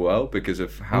it as well, because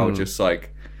of how just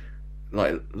like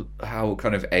how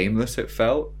kind of aimless it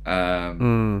felt.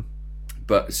 But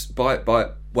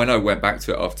by when I went back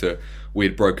to it after we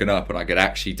had broken up and I could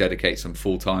actually dedicate some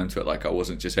full time to it, like I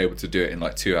wasn't just able to do it in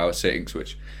like 2-hour sittings,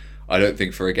 which I don't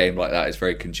think for a game like that is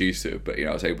very conducive. But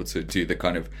I was able to do the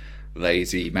kind of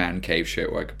lazy man cave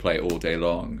shit where I could play it all day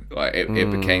long. Like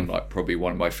it became like probably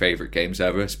one of my favorite games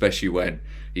ever, especially when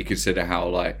you consider how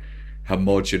like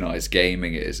homogenized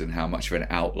gaming is and how much of an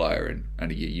outlier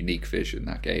and a unique vision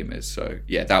that game is. So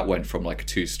yeah, that went from like a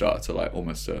 2-star to like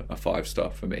almost a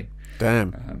 5-star for me.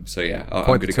 Damn. So yeah, I'm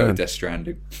going to go with Death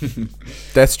Stranding.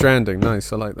 Death Stranding,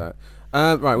 nice. I like that.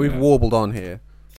 Right, we've warbled on here.